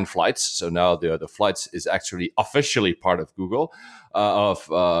you'll find flights. So now the flights is actually officially part of Google, of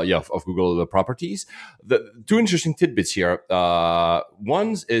Google properties. The two interesting tidbits here.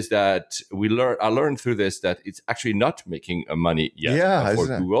 One is that I learned through this that it's actually not making money yet for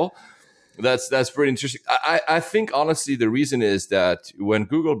Google. That's pretty interesting. I think, honestly, the reason is that when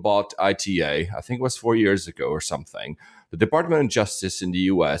Google bought ITA, I think it was 4 years ago or something, the Department of Justice in the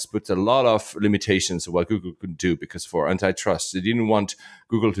US put a lot of limitations on what Google could do because for antitrust, they didn't want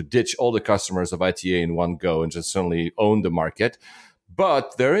Google to ditch all the customers of ITA in one go and just suddenly own the market.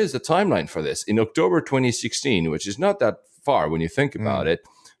 But there is a timeline for this. In October 2016, which is not that far when you think about it,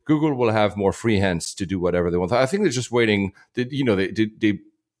 Google will have more free hands to do whatever they want. I think they're just waiting. They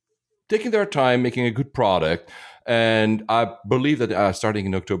taking their time, making a good product. And I believe that starting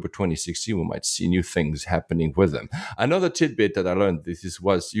in October 2016, we might see new things happening with them. Another tidbit that I learned,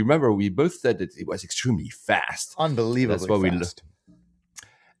 you remember we both said that it was extremely fast. Unbelievably fast.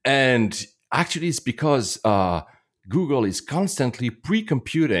 And actually it's because Google is constantly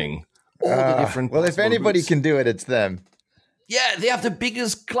pre-computing all the different if anybody routes. Can do it, it's them. Yeah, they have the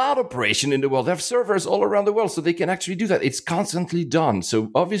biggest cloud operation in the world. They have servers all around the world, so they can actually do that. It's constantly done.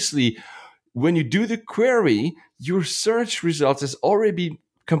 So obviously, when you do the query, your search results has already been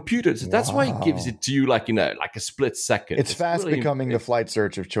computed. So that's why it gives it to you like in a split second. It's fast really becoming the flight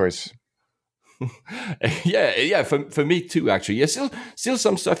search of choice. Yeah. For me too, actually. Yeah, still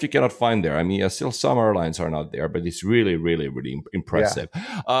some stuff you cannot find there. I mean, still some airlines are not there, but it's really, really, really impressive.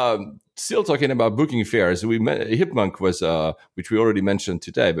 Yeah. Still talking about booking fares, Hipmunk was, which we already mentioned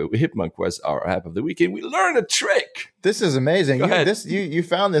today, but Hipmunk was our app of the week, and we learned a trick. This is amazing. You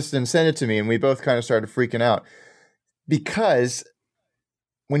found this and sent it to me, and we both kind of started freaking out because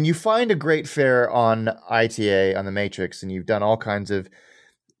when you find a great fare on ITA on the Matrix, and you've done all kinds of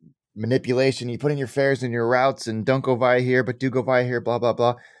manipulation, you put in your fares and your routes and don't go via here, but do go via here, blah, blah,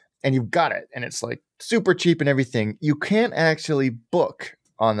 blah. And you've got it. And it's like super cheap and everything. You can't actually book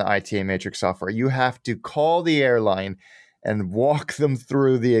on the ITA Matrix software. You have to call the airline and walk them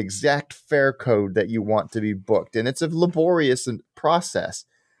through the exact fare code that you want to be booked. And it's a laborious process.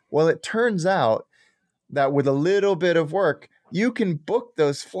 Well, it turns out that with a little bit of work, you can book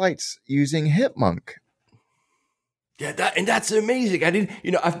those flights using Hipmunk. Yeah, that's amazing.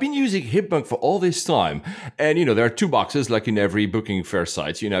 I've been using Hipmunk for all this time, and there are two boxes like in every booking fare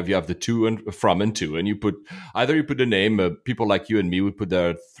site. You have the to and from and to, and you put the name. People like you and me would put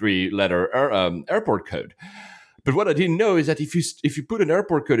the 3-letter airport code. But what I didn't know is that if you put an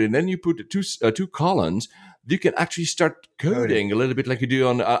airport code and then you put two columns, you can actually start coding a little bit like you do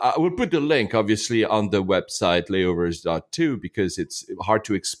on. I will put the link obviously on the website layovers.to because it's hard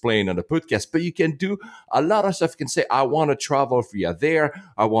to explain on the podcast. But you can do a lot of stuff. You can say, I want to travel via there.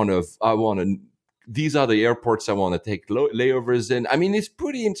 I want to. These are the airports I want to take layovers in. I mean, it's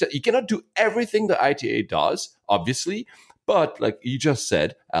pretty interesting. You cannot do everything the ITA does, obviously, but like you just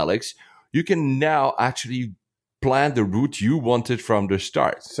said, Alex, you can now actually plan the route you wanted from the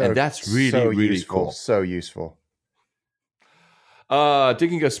start. And that's really useful, cool. So useful.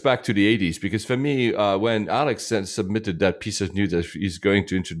 Taking us back to the 80s, because for me, when Alex submitted that piece of news that he's going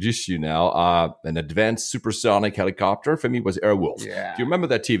to introduce you now, an advanced supersonic helicopter, for me was Airwolf. Yeah. Do you remember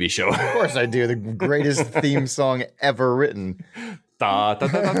that TV show? Of course I do. The greatest theme song ever written. Da, da,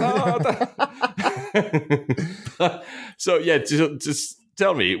 da, da, da. So yeah, just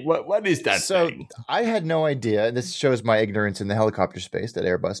tell me, what is that thing? So I had no idea. This shows my ignorance in the helicopter space that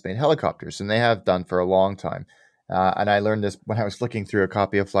Airbus made helicopters, and they have done for a long time. And I learned this when I was flicking through a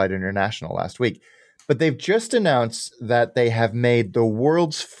copy of Flight International last week. But they've just announced that they have made the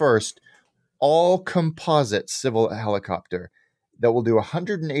world's first all-composite civil helicopter that will do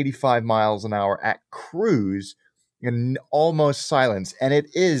 185 miles an hour at cruise in almost silence. And it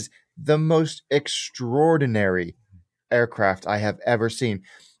is the most extraordinary aircraft I have ever seen.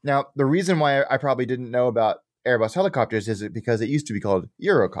 Now, the reason why I probably didn't know about Airbus helicopters is because it used to be called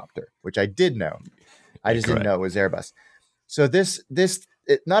Eurocopter, which I did know. I just didn't know it was Airbus. So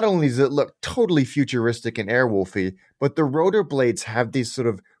it not only does it look totally futuristic and airwolfy, but the rotor blades have these sort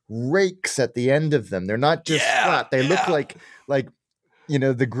of rakes at the end of them. They're not just flat. They look like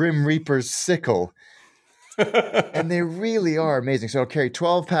the Grim Reaper's sickle. And they really are amazing. So it'll carry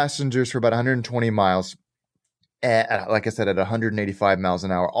 12 passengers for about 120 miles. Like I said, at 185 miles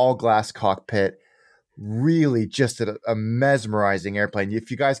an hour, all glass cockpit. Really just a mesmerizing airplane. If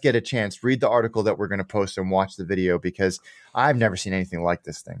you guys get a chance, read the article that we're going to post and watch the video, because I've never seen anything like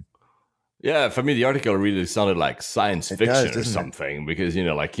this thing. Yeah, for me, the article really sounded like science fiction or something, because,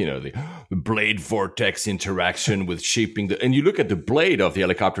 the blade vortex interaction with shaping and you look at the blade of the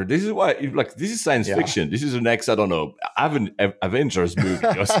helicopter. This is why, this is science fiction. This is the next, I don't know, Avengers movie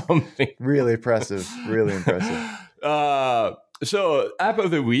or something. Really impressive. Really impressive. So, app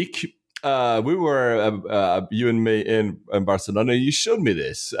of the week. We were, you and me in Barcelona. You showed me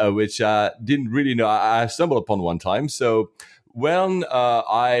this, which I didn't really know. I stumbled upon one time. So, when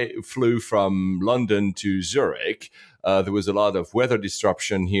I flew from London to Zurich, there was a lot of weather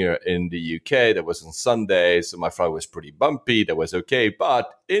disruption here in the UK. That was on Sunday, so my flight was pretty bumpy. That was okay. But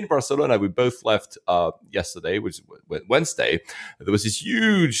in Barcelona, we both left yesterday, which was Wednesday. There was this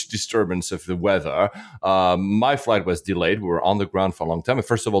huge disturbance of the weather. My flight was delayed. We were on the ground for a long time.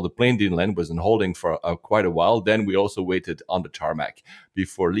 First of all, the plane didn't land, was in holding for quite a while. Then we also waited on the tarmac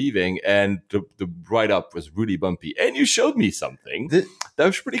before leaving, and the ride up was really bumpy. And you showed me something that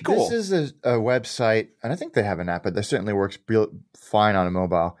was pretty cool. This is a website, and I think they have an app, but this certainly works fine on a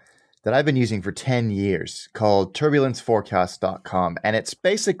mobile, that I've been using for 10 years, called turbulenceforecast.com. And it's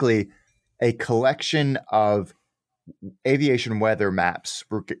basically a collection of aviation weather maps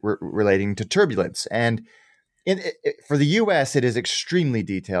relating to turbulence. And for the US, it is extremely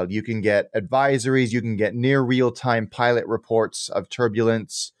detailed. You can get advisories, you can get near real-time pilot reports of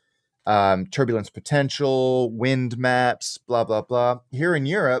turbulence, turbulence potential, wind maps, blah, blah, blah. Here in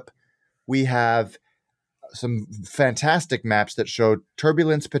Europe, we have some fantastic maps that show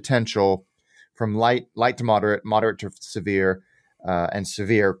turbulence potential from light to moderate to severe, and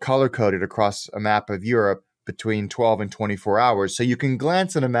severe, color-coded across a map of Europe between 12 and 24 hours. So you can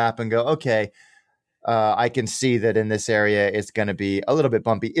glance at a map and go, okay, I can see that in this area it's going to be a little bit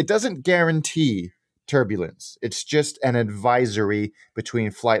bumpy. It doesn't guarantee turbulence. It's just an advisory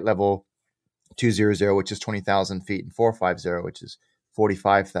between flight level 200, which is 20,000 feet, and 450, which is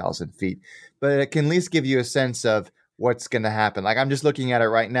 45,000 feet. But it can at least give you a sense of what's going to happen. Like, I'm just looking at it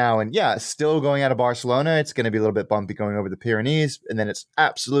right now, and yeah, still going out of Barcelona, it's going to be a little bit bumpy going over the Pyrenees, and then it's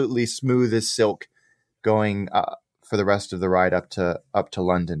absolutely smooth as silk going for the rest of the ride up to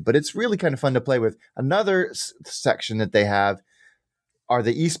London. But it's really kind of fun to play with. Another section that they have are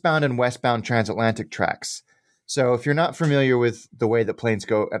the eastbound and westbound transatlantic tracks. So if you're not familiar with the way that planes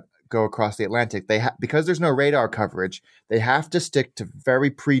go across the Atlantic, because there's no radar coverage, they have to stick to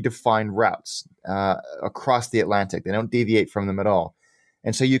very predefined routes across the Atlantic. They don't deviate from them at all.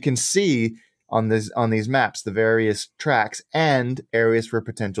 And so you can see on these maps the various tracks and areas for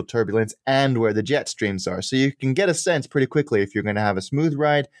potential turbulence and where the jet streams are. So you can get a sense pretty quickly if you're going to have a smooth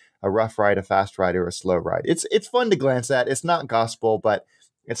ride, a rough ride, a fast ride, or a slow ride. It's fun to glance at. It's not gospel, but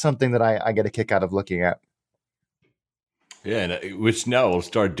it's something that I get a kick out of looking at. Yeah, which now we'll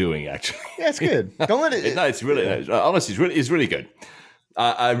start doing, actually. Yeah, it's good. Don't let it. No, it's really, honestly, it's really good.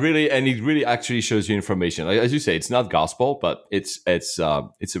 And it really actually shows you information. Like, as you say, it's not gospel, but it's a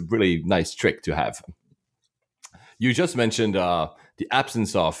really nice trick to have. You just mentioned the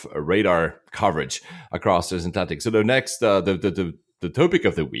absence of radar coverage across the Atlantic. So the next, the topic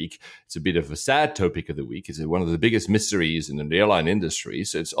of the week, it's a bit of a sad topic of the week. It's one of the biggest mysteries in the airline industry.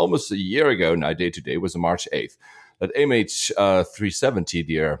 So it's almost a year ago now, day to day, was on March 8th, that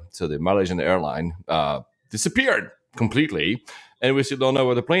MH370, so the Malaysian airline, disappeared completely, and we still don't know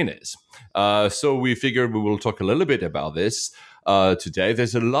where the plane is. So we figured we will talk a little bit about this today.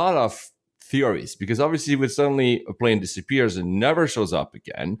 There's a lot of theories, because obviously when suddenly a plane disappears and never shows up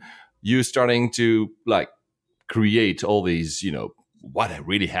again, you're starting to create all these, what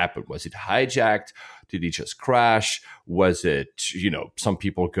really happened. Was it hijacked? Did it just crash? Was it, some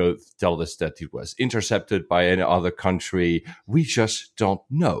people tell us that it was intercepted by any other country. We just don't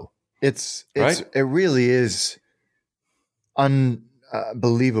know. It really is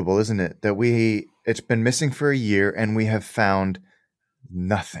unbelievable, isn't it? That it's been missing for a year and we have found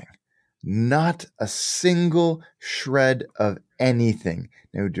nothing. Not a single shred of anything.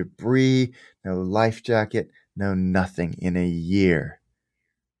 No debris, no life jacket, no nothing in a year.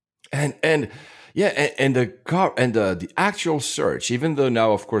 And the actual search, even though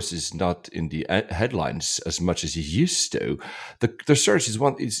now, of course, is not in the headlines as much as it used to, the search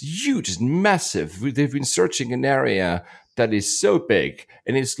is huge, it's massive. They've been searching an area that is so big,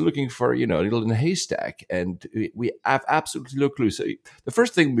 and it's looking for, a needle in a haystack, and we have absolutely no clue. So the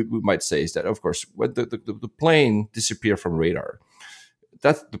first thing we might say is that, of course, when the plane disappeared from radar,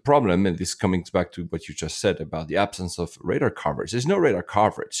 that's the problem. And this coming back to what you just said about the absence of radar coverage. There's no radar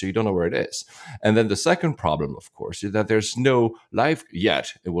coverage, so you don't know where it is. And then the second problem, of course, is that there's no live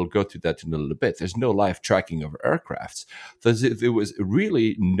yet, and we'll go to that in a little bit. There's no live tracking of aircrafts. There was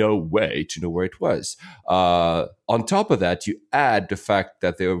really no way to know where it was. On top of that, you add the fact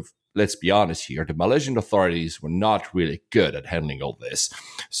that let's be honest here, the Malaysian authorities were not really good at handling all this.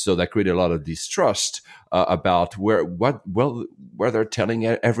 So that created a lot of distrust about where they're telling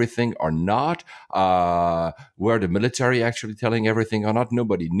everything or not, where the military actually telling everything or not.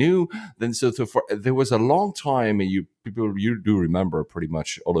 Nobody knew. Then there was a long time, and you do remember, pretty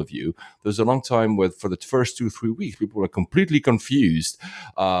much all of you, there's a long time for the first 2-3 weeks, people were completely confused.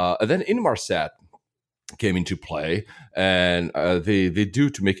 And then Inmarsat came into play, and they do,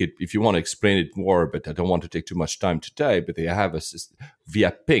 to make it, if you want to explain it more, but I don't want to take too much time today, but they have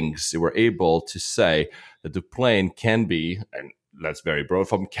via pings, they were able to say that the plane can be, and that's very broad,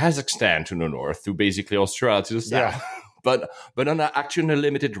 from Kazakhstan to the north to basically Australia to the south. Yeah. But on actually a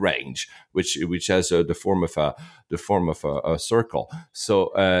limited range, which has the form of a circle.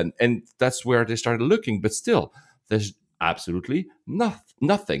 So and that's where they started looking, but still there's absolutely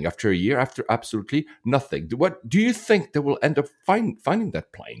nothing after a year, after absolutely nothing. What do you think they will end up finding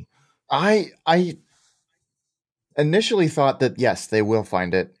that plane? I initially thought that yes, they will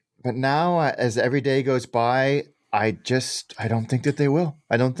find it, but now as every day goes by, I don't think that they will.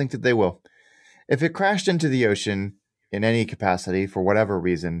 I don't think that they will. If it crashed into the ocean in any capacity for whatever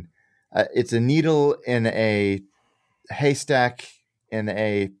reason, it's a needle in a haystack, in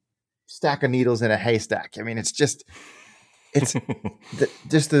a stack of needles in a haystack. I mean, it's just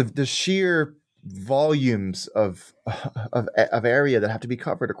the sheer volumes of area that have to be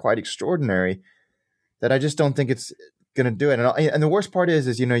covered are quite extraordinary, that I just don't think it's going to do it. And the worst part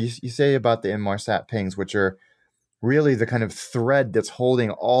is you say about the Inmarsat pings, which are really the kind of thread that's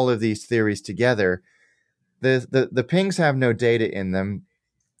holding all of these theories together. The pings have no data in them.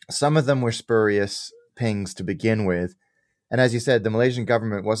 Some of them were spurious pings to begin with. And as you said, the Malaysian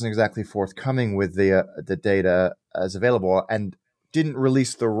government wasn't exactly forthcoming with the data as available, and didn't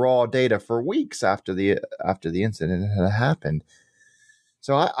release the raw data for weeks after the incident had happened.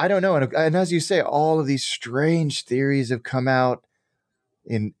 So I don't know. And as you say, all of these strange theories have come out.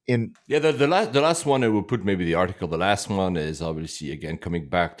 The last one, I will put maybe the article. The last one is obviously again coming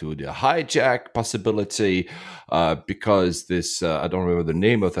back to the hijack possibility, because this I don't remember the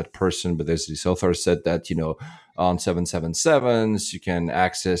name of that person, but there's this author said that on 777s you can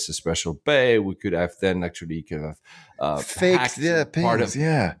access a special bay. We could have then actually kind of faked the pings,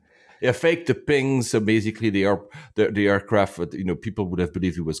 fake the pings. So basically, the aircraft, people would have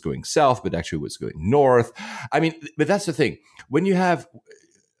believed it was going south, but actually it was going north. I mean, but that's the thing. When you have,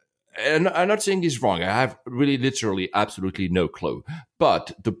 and I'm not saying he's wrong, I have really literally absolutely no clue.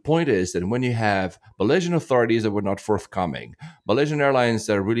 But the point is that when you have Malaysian authorities that were not forthcoming, Malaysian Airlines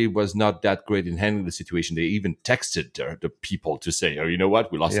that really was not that great in handling the situation, they even texted the people to say, oh, you know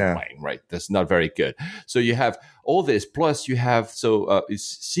what, we lost a plane, right? That's not very good. So you have all this, plus you have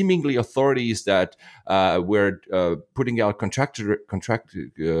seemingly authorities that were putting out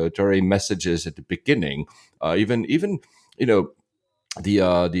contractory messages at the beginning, even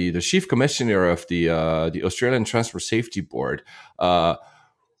the chief commissioner of the Australian Transport Safety Board,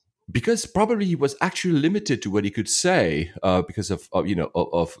 because probably he was actually limited to what he could say because of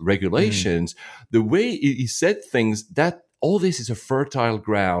regulations. The way he said things, that all this is a fertile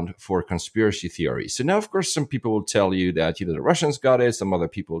ground for conspiracy theories. So now, of course, some people will tell you that the Russians got it. Some other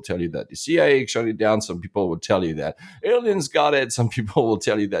people will tell you that the CIA shut it down. Some people will tell you that aliens got it. Some people will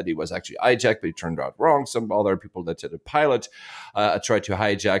tell you that it was actually hijacked, but it turned out wrong. Some other people that said the pilot tried to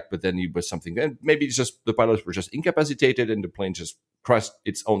hijack, but then it was something. And maybe it's just the pilots were just incapacitated, and the plane just crashed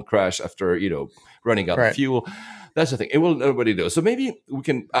its own crash after running out of fuel. That's the thing. It will nobody know. So maybe we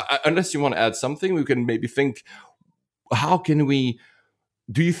can, unless you want to add something, we can maybe think. How can we?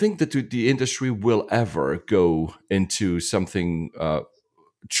 Do you think that the industry will ever go into something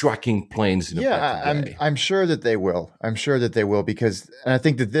tracking planes? I'm sure that they will. I'm sure that they will, because I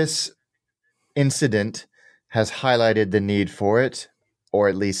think that this incident has highlighted the need for it, or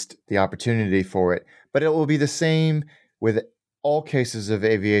at least the opportunity for it. But it will be the same with all cases of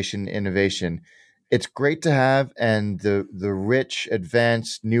aviation innovation. It's great to have, and the rich,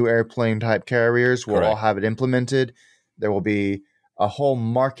 advanced, new airplane type carriers will all have it implemented. There will be a whole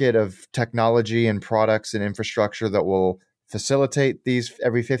market of technology and products and infrastructure that will facilitate these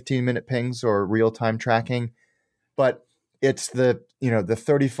every 15-minute pings or real-time tracking. But it's the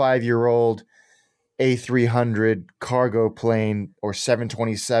 35-year-old A300 cargo plane or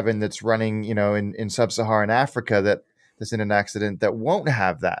 727 that's running, in sub-Saharan Africa this in an accident that won't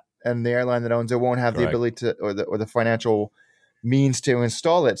have that, and the airline that owns it won't have the Correct. ability to, or the financial means to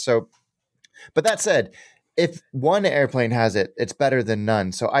install it. So, but that said, if one airplane has it, it's better than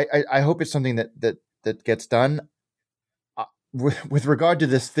none. So I hope it's something that gets done. With regard to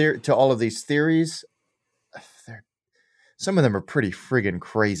this to all of these theories, some of them are pretty friggin'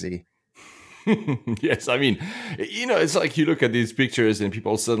 crazy. Yes, I mean, it's like you look at these pictures and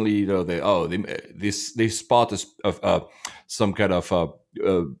people suddenly, they spot some kind of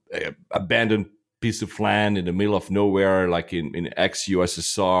abandoned piece of land in the middle of nowhere, like in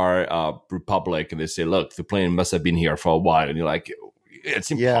ex-USSR republic, and they say, "Look, the plane must have been here for a while," and you're like,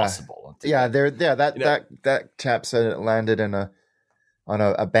 "It's impossible." That chap said it landed on a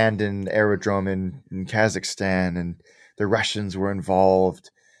abandoned aerodrome in Kazakhstan, and the Russians were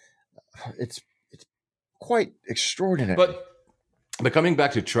involved. It's quite extraordinary. But coming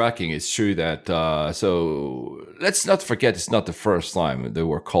back to tracking, it's true that so let's not forget it's not the first time there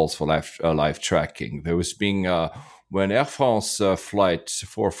were calls for live tracking. There was being when Air France flight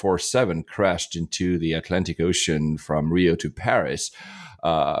 447 crashed into the Atlantic Ocean from Rio to Paris.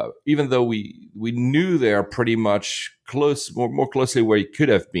 Even though we knew they are pretty much close, more closely where it could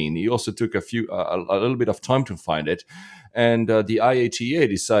have been, he also took a little bit of time to find it. And the IATA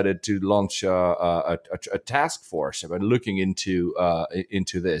decided to launch a task force about looking into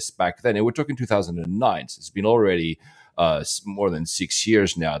this back then. And we're talking 2009, so it's been already more than 6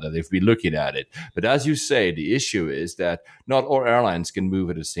 years now that they've been looking at it. But as you say, the issue is that not all airlines can move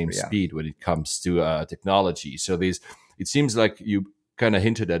at the same speed when it comes to technology. So it seems like you kind of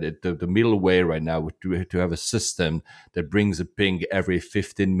hinted at it. The middle way right now would to have a system that brings a ping every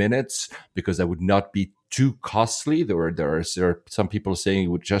 15 minutes, because that would not be too costly. There are some people saying it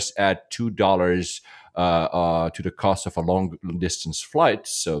would just add $2 to the cost of a long distance flight.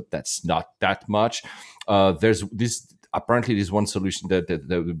 So that's not that much. There's one solution that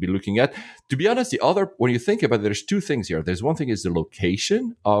we'll be looking at. To be honest, when you think about it, there's two things here. There's one thing is the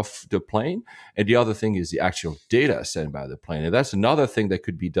location of the plane, and the other thing is the actual data sent by the plane. And that's another thing that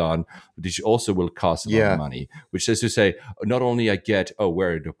could be done, which also will cost a lot of money, which is to say, not only I get,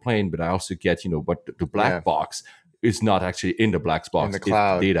 where the plane, but I also get, what the black box is not actually in the black box. In the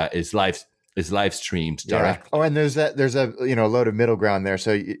cloud. The data is live streamed directly. Oh, and there's a load of middle ground there.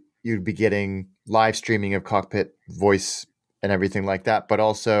 So you'd be getting live streaming of cockpit voice and everything like that, but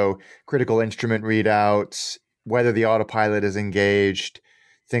also critical instrument readouts, whether the autopilot is engaged,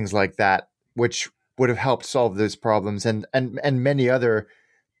 things like that, which would have helped solve those problems and many other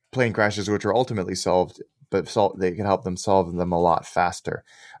plane crashes, which are ultimately solved, but they can help them solve them a lot faster.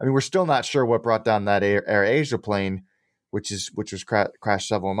 I mean, we're still not sure what brought down that Air Asia plane, which was crashed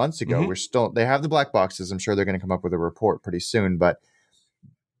several months ago. Mm-hmm. They have the black boxes. I'm sure they're going to come up with a report pretty soon, but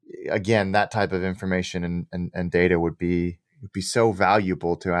again, that type of information and data would be so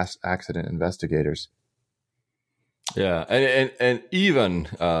valuable to accident investigators. Yeah, and even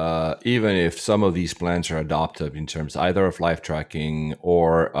if some of these plans are adopted in terms either of live tracking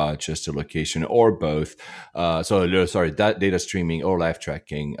or just a location or both, data streaming or live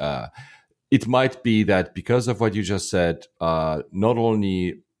tracking, it might be that because of what you just said, not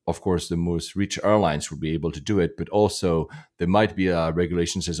only, of course, the most rich airlines will be able to do it, but also there might be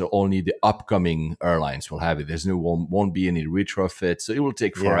regulations that only the upcoming airlines will have it. Won't be any retrofit, so it will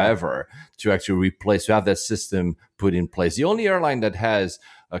take forever to actually have that system put in place. The only airline that has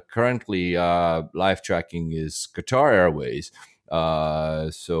currently live tracking is Qatar Airways.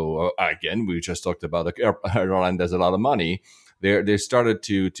 So again, we just talked about an airline that has a lot of money. They started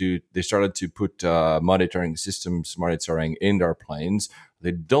to put monitoring in their planes.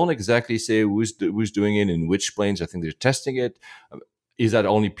 They don't exactly say who's doing it in which planes. I think they're testing it. Is that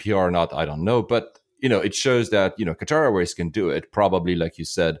only PR or not? I don't know. But, it shows that, Qatar Airways can do it. Probably, like you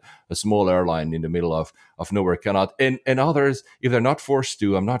said, a small airline in the middle of nowhere cannot. And others, if they're not forced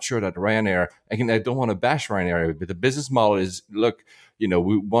to, I'm not sure that Ryanair, I don't want to bash Ryanair, but the business model is, look, we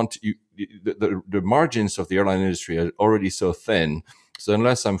want you, the margins of the airline industry are already so thin. So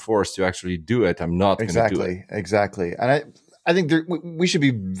unless I'm forced to actually do it, I'm not going to do it. Exactly. And I think we should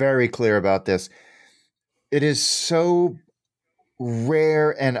be very clear about this. It is so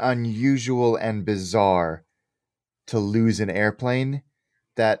rare and unusual and bizarre to lose an airplane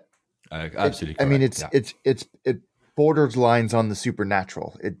that absolutely. I mean, it borders lines on the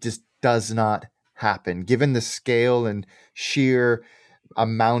supernatural. It just does not happen, given the scale and sheer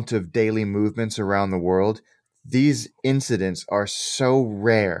amount of daily movements around the world. These incidents are so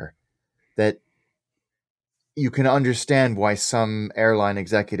rare that you can understand why some airline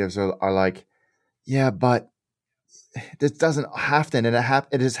executives are like, yeah, but this doesn't happen, and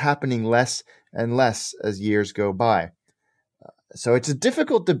it is happening less and less as years go by. So it's a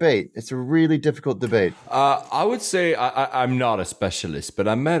difficult debate. It's a really difficult debate. I would say I'm not a specialist, but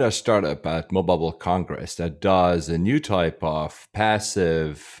I met a startup at Mobile World Congress that does a new type of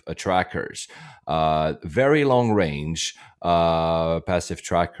passive trackers, very long range passive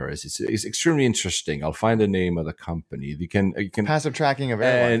trackers. It's extremely interesting. I'll find the name of the company. You can Passive tracking of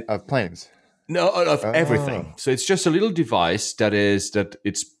of planes. No, of everything. So it's just a little device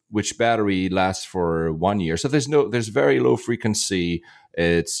which battery lasts for 1 year. So there's very low frequency.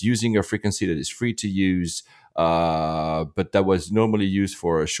 It's using a frequency that is free to use, but that was normally used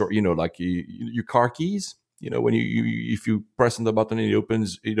for a short, like your car keys. When you if you press on the button and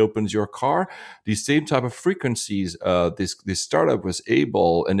it opens your car. These same type of frequencies. This startup was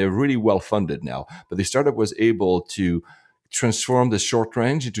able, and they're really well funded now. But the startup was able to transform the short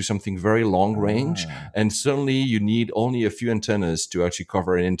range into something very long range. And suddenly you need only a few antennas to actually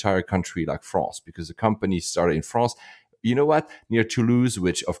cover an entire country like France, because the company started in France. You know what? Near Toulouse,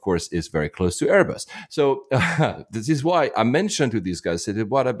 which of course is very close to Airbus. So this is why I mentioned to these guys, I said,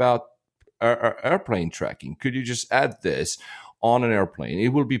 what about airplane tracking? Could you just add this on an airplane? It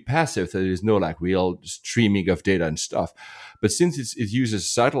will be passive. There is no real streaming of data and stuff. But since it uses a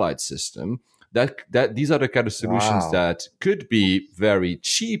satellite system, that these are the kind of solutions that could be very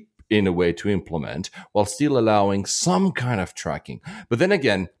cheap in a way to implement while still allowing some kind of tracking. But then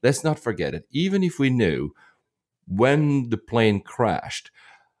again, let's not forget it. Even if we knew when the plane crashed,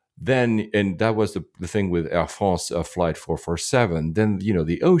 then, and that was the thing with Air France flight 447, then,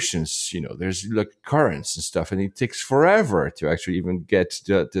 the oceans, there's currents and stuff, and it takes forever to actually even get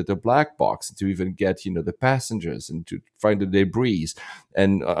the black box, to even get, the passengers and to find the debris.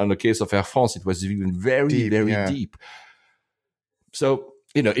 And on the case of Air France, it was even very deep. So,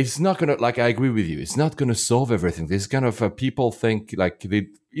 it's not going to, I agree with you, it's not going to solve everything. There's kind of people think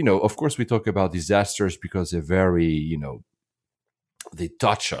of course we talk about disasters because they're very, they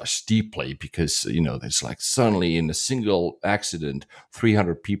touch us deeply because, there's suddenly in a single accident,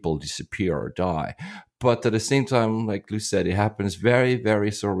 300 people disappear or die. But at the same time, like Lou said, it happens very,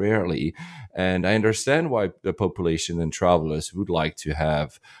 very so rarely. And I understand why the population and travelers would like to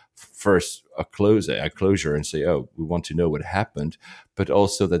have first a closure and say, oh, we want to know what happened, but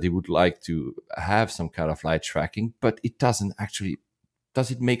also that they would like to have some kind of light tracking. But it doesn't actually,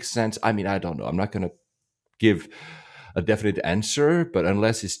 does it make sense? I mean, I don't know. I'm not going to give a definite answer, but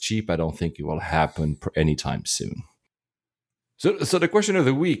unless it's cheap, I don't think it will happen anytime soon. So the question of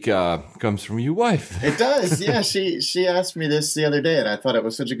the week comes from your wife. It does, yeah. She asked me this the other day, and I thought it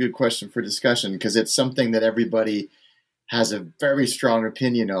was such a good question for discussion because it's something that everybody has a very strong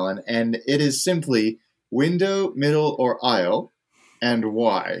opinion on, and it is simply window, middle, or aisle, and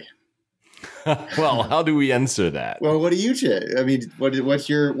why. Well, how do we answer that? Well, what do you say? I mean, what's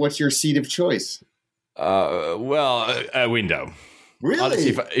your seat of choice? A window. Really?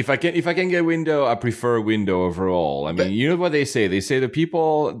 Honestly, if I can get window, I prefer window overall. I mean, you know what they say? They say the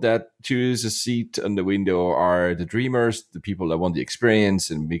people that choose a seat on the window are the dreamers, the people that want the experience,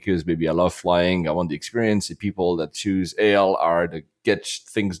 and because maybe I love flying, I want the experience. The people that choose AL are the get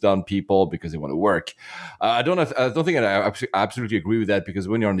things done people because they want to work. I don't think I absolutely agree with that, because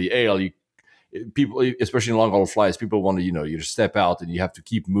when you're on the AL, people, especially in long haul flights, people want to, you just step out and you have to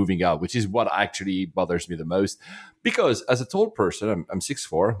keep moving out, which is what actually bothers me the most. Because as a tall person, I'm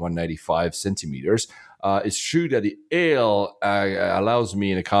 6'4", 195 centimeters. It's true that the AL allows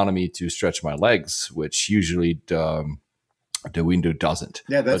me in economy to stretch my legs, which usually the window doesn't.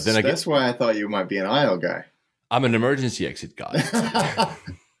 Yeah, that's why I thought you might be an aisle guy. I'm an emergency exit guy.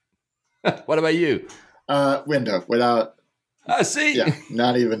 What about you? Window, without... See? Yeah,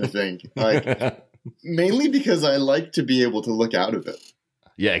 not even a thing. Mainly because I like to be able to look out of it.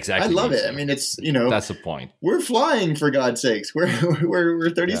 Yeah, exactly. I love it. I mean, it's, that's the point. We're flying, for God's sakes. We're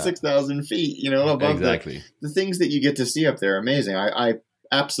 36,000 feet, above exactly. The things that you get to see up there are amazing. I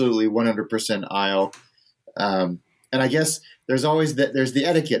absolutely 100% aisle. And I guess there's always there's the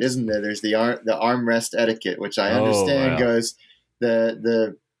etiquette, isn't there? There's the armrest etiquette, which I understand goes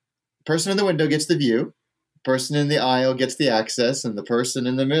the person in the window gets the view. Person in the aisle gets the access, and the person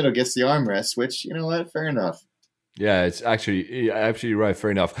in the middle gets the armrest, which, fair enough. Yeah, it's actually absolutely right.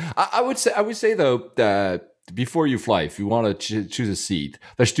 Fair enough. I would say though, that before you fly, if you want to choose a seat,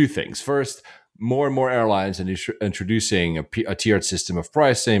 there's two things. First, more and more airlines are introducing a tiered system of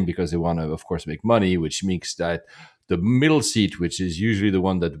pricing because they want to, of course, make money, which means that The middle seat, which is usually the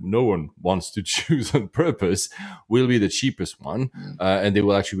one that no one wants to choose on purpose, will be the cheapest one, and they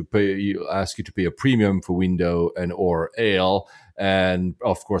will actually ask you to pay a premium for window and or ale, and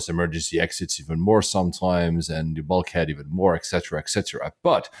of course emergency exits even more sometimes, and the bulkhead even more, etc., etc.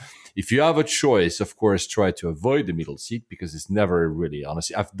 But if you have a choice, of course, try to avoid the middle seat because it's never really,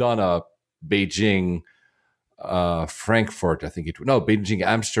 honestly. I've done a Beijing, Frankfurt, I think Beijing,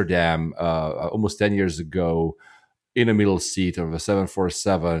 Amsterdam, almost 10 years ago, in a middle seat of a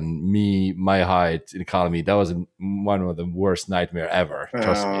 747, my height in economy. That was one of the worst nightmare ever.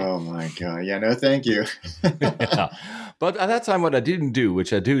 Trust me. Oh my God. Yeah, no, thank you. Yeah. But at that time, what I didn't do,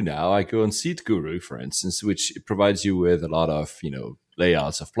 which I do now, I go on Seat Guru, for instance, which provides you with a lot of,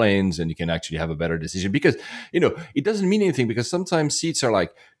 layouts of planes, and you can actually have a better decision because, it doesn't mean anything because sometimes seats are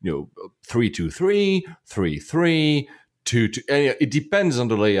like, 323, 33, 22. And it depends on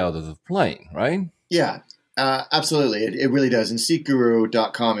the layout of the plane, right? Yeah. Absolutely. It really does. And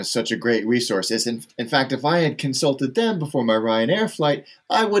SeatGuru.com is such a great resource. In fact, if I had consulted them before my Ryanair flight,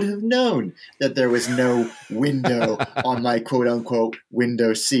 I would have known that there was no window on my quote-unquote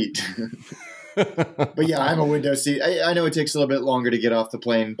window seat. But yeah, I'm a window seat. I know it takes a little bit longer to get off the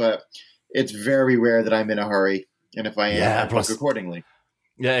plane, but it's very rare that I'm in a hurry. And if I am, I book accordingly.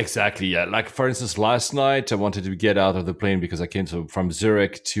 Yeah, exactly. Yeah, like for instance, last night I wanted to get out of the plane because I came from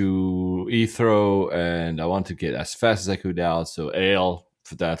Zurich to Heathrow, and I wanted to get as fast as I could out. So ale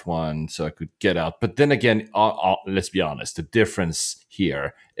for that one, so I could get out. But then again, let's be honest, the difference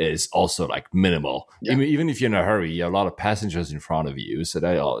here is also like minimal. Yeah. Even if you're in a hurry, you have a lot of passengers in front of you, so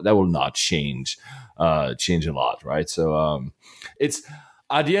that will not change a lot, right? So it's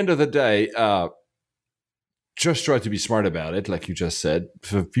at the end of the day. Just try to be smart about it, like you just said.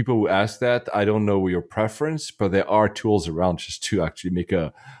 For people who ask that, I don't know your preference, but there are tools around just to actually make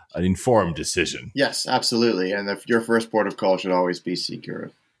an informed decision. Yes, absolutely. And your first port of call should always be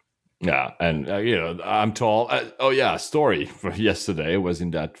SeatGuru. Yeah, and I'm tall. Story for yesterday was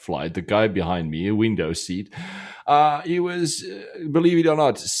in that flight. The guy behind me, a window seat, he was, believe it or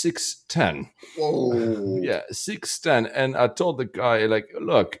not, 6'10". Whoa. Yeah, 6'10". And I told the guy, like,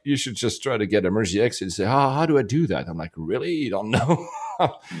 look, you should just try to get emergency exit. And say, how do I do that? I'm like, really? You don't know?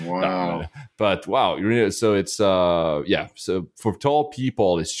 Wow. But wow, so it's so for tall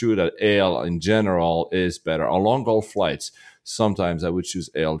people, it's true that ale in general is better. On long haul flights, sometimes I would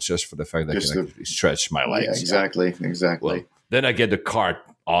choose ale just for the fact that I can actually stretch my legs. Yeah, exactly. Well, then I get the cart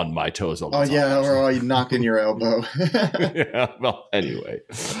on my toes all the time. Oh yeah, or you knocking your elbow. Yeah. Well, anyway.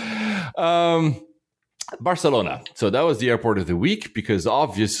 Barcelona. So that was the airport of the week because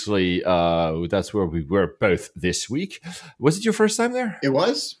obviously that's where we were both this week. Was it your first time there? It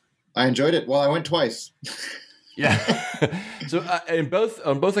was. I enjoyed it. Well, I went twice. Yeah. So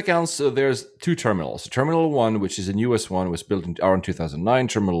on both accounts, there's two terminals. Terminal 1, which is the newest one, was built around 2009.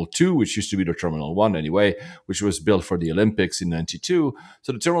 Terminal 2, which used to be the Terminal 1 anyway, which was built for the Olympics in 92.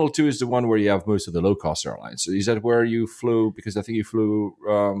 So the Terminal 2 is the one where you have most of the low-cost airlines. So is that where you flew? Because I think you flew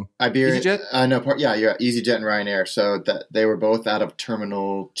Iberia, EasyJet? EasyJet and Ryanair. So they were both out of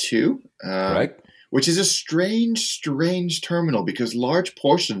Terminal 2. Correct. Which is a strange terminal because large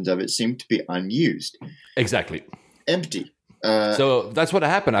portions of it seem to be unused. Exactly. Empty. So that's what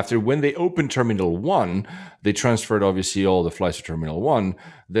happened after when they opened Terminal 1, they transferred obviously all the flights to Terminal 1.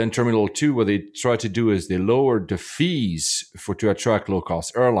 Then Terminal 2, what they tried to do is they lowered the fees to attract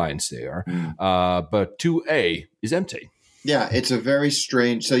low-cost airlines there. But 2A is empty. Yeah, it's a very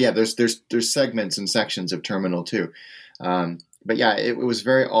strange. So yeah, there's segments and sections of Terminal 2. But yeah, it was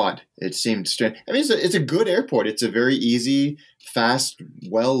very odd. It seemed strange. I mean, it's a good airport. It's a very easy, fast,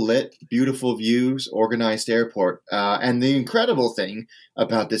 well-lit, beautiful views, organized airport. And the incredible thing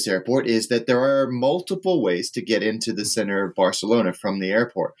about this airport is that there are multiple ways to get into the center of Barcelona from the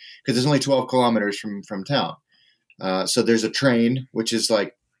airport because it's only 12 kilometers from town. So there's a train, which is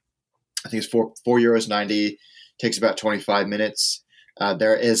like, I think it's €4.90, takes about 25 minutes.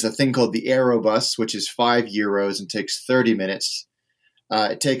 There is a thing called the Aerobus, which is €5 and takes 30 minutes.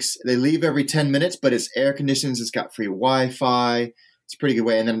 They leave every 10 minutes, but it's air conditioned. It's got free Wi-Fi. It's a pretty good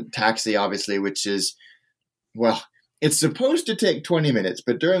way. And then taxi, obviously, which is, well, it's supposed to take 20 minutes,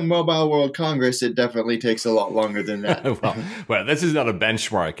 but during Mobile World Congress, it definitely takes a lot longer than that. well, this is not a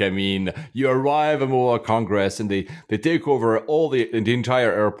benchmark. I mean, you arrive at Mobile Congress and they take over the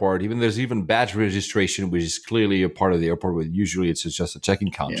entire airport. There's even badge registration, which is clearly a part of the airport, but usually it's just a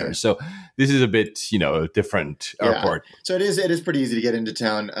check-in counter. Yeah. So this is a bit, a different airport. So it is pretty easy to get into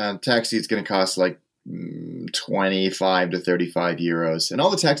town. Taxi is going to cost like 25 to 35 euros, and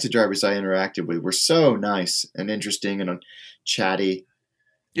all the taxi drivers I interacted with were so nice and interesting and chatty.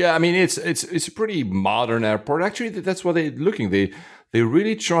 Yeah, I mean it's a pretty modern airport. Actually, that's what they're looking. They're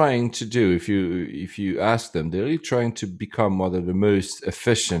really trying to do. If you ask them, they're really trying to become one of the most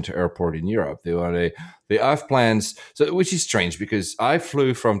efficient airport in Europe. They have plans. So which is strange because I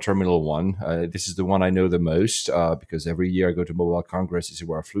flew from Terminal 1. This is the one I know the most because every year I go to Mobile Congress. This is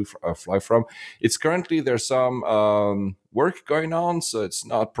where I fly from. It's currently there's some work going on, so it's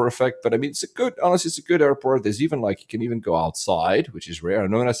not perfect. But I mean, honestly, it's a good airport. There's even you can even go outside, which is rare. I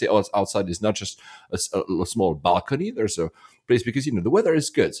know when I say it's outside, it's not just a small balcony. There's a place because the weather is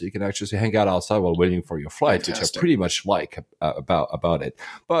good, so you can actually hang out outside while waiting for your flight, Fantastic. which I pretty much like about it.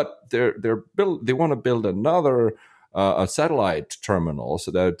 But they want to build another a satellite terminal,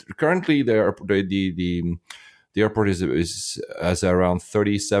 so that currently the airport has around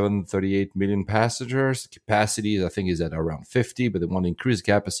 38 million passengers. Capacity, I think, is at around 50, but they want to increase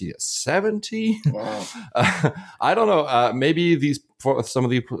capacity to 70. Wow. I don't know. Maybe some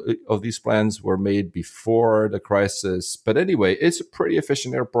of these plans were made before the crisis, but anyway, it's a pretty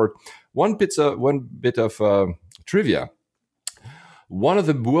efficient airport. One bit of trivia. One of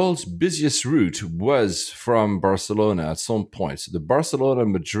the world's busiest route was from Barcelona at some point. So the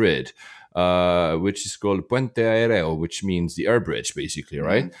Barcelona-Madrid, which is called Puente Aéreo, which means the air bridge, basically,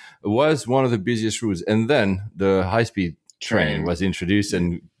 right? Mm-hmm. Was one of the busiest routes. And then the high-speed train was introduced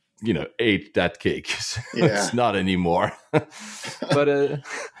and, ate that cake. Yeah. It's not anymore. But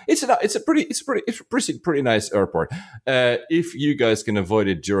it's a pretty nice airport. If you guys can avoid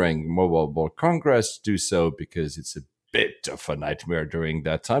it during Mobile World Congress, do so because it's a bit of a nightmare during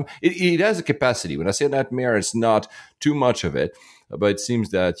that time. It has a capacity. When I say nightmare, it's not too much of it, but it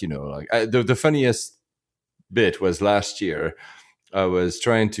seems that the funniest bit was last year. I was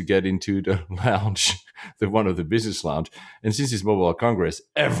trying to get into the lounge, one of the business lounge, and since it's Mobile Congress,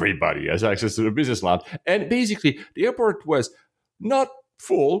 everybody has access to the business lounge, and basically the airport was not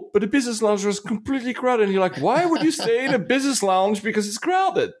full, but the business lounge was completely crowded. And you're like, why would you stay in a business lounge because it's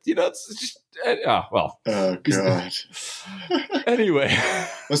crowded? It's just well. Oh God. Anyway,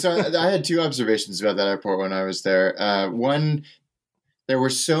 well, so I had two observations about that airport when I was there. One, there were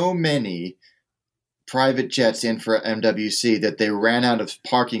so many private jets in for MWC that they ran out of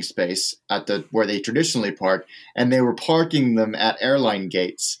parking space at where they traditionally park, and they were parking them at airline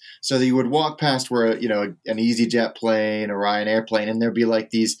gates. So that you would walk past where an EasyJet plane, a Ryanair plane, and there'd be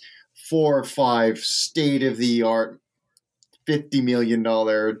these 4 or 5 state-of-the-art $50 million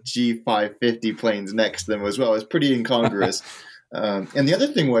G550 planes next to them as well. It was pretty incongruous. And the other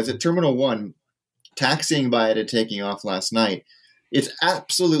thing was at Terminal 1, taxiing by it and taking off last night, it's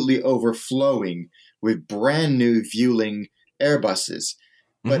absolutely overflowing with brand new Vueling Airbuses.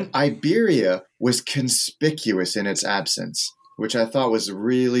 But Iberia was conspicuous in its absence, which I thought was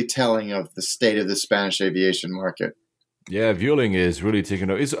really telling of the state of the Spanish aviation market. Yeah, Vueling is really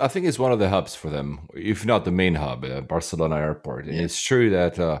taking over. I think it's one of the hubs for them, if not the main hub, Barcelona Airport. And it's true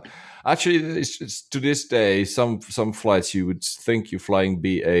that actually, it's to this day, some flights you would think you're flying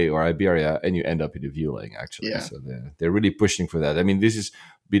BA or Iberia, and you end up in the Vueling, actually. Yeah. So they're really pushing for that. I mean, this is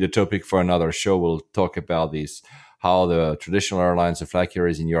be the topic for another show. We'll talk about how the traditional airlines, the flag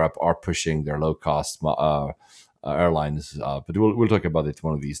carriers in Europe, are pushing their low-cost airlines. But we'll talk about it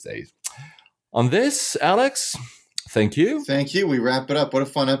one of these days. On this, Alex, thank you. Thank you. We wrap it up. What a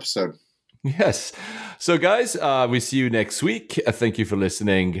fun episode. Yes. So, guys, we see you next week. Thank you for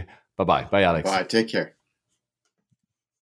listening. Bye-bye. Bye, Alex. Bye. Take care.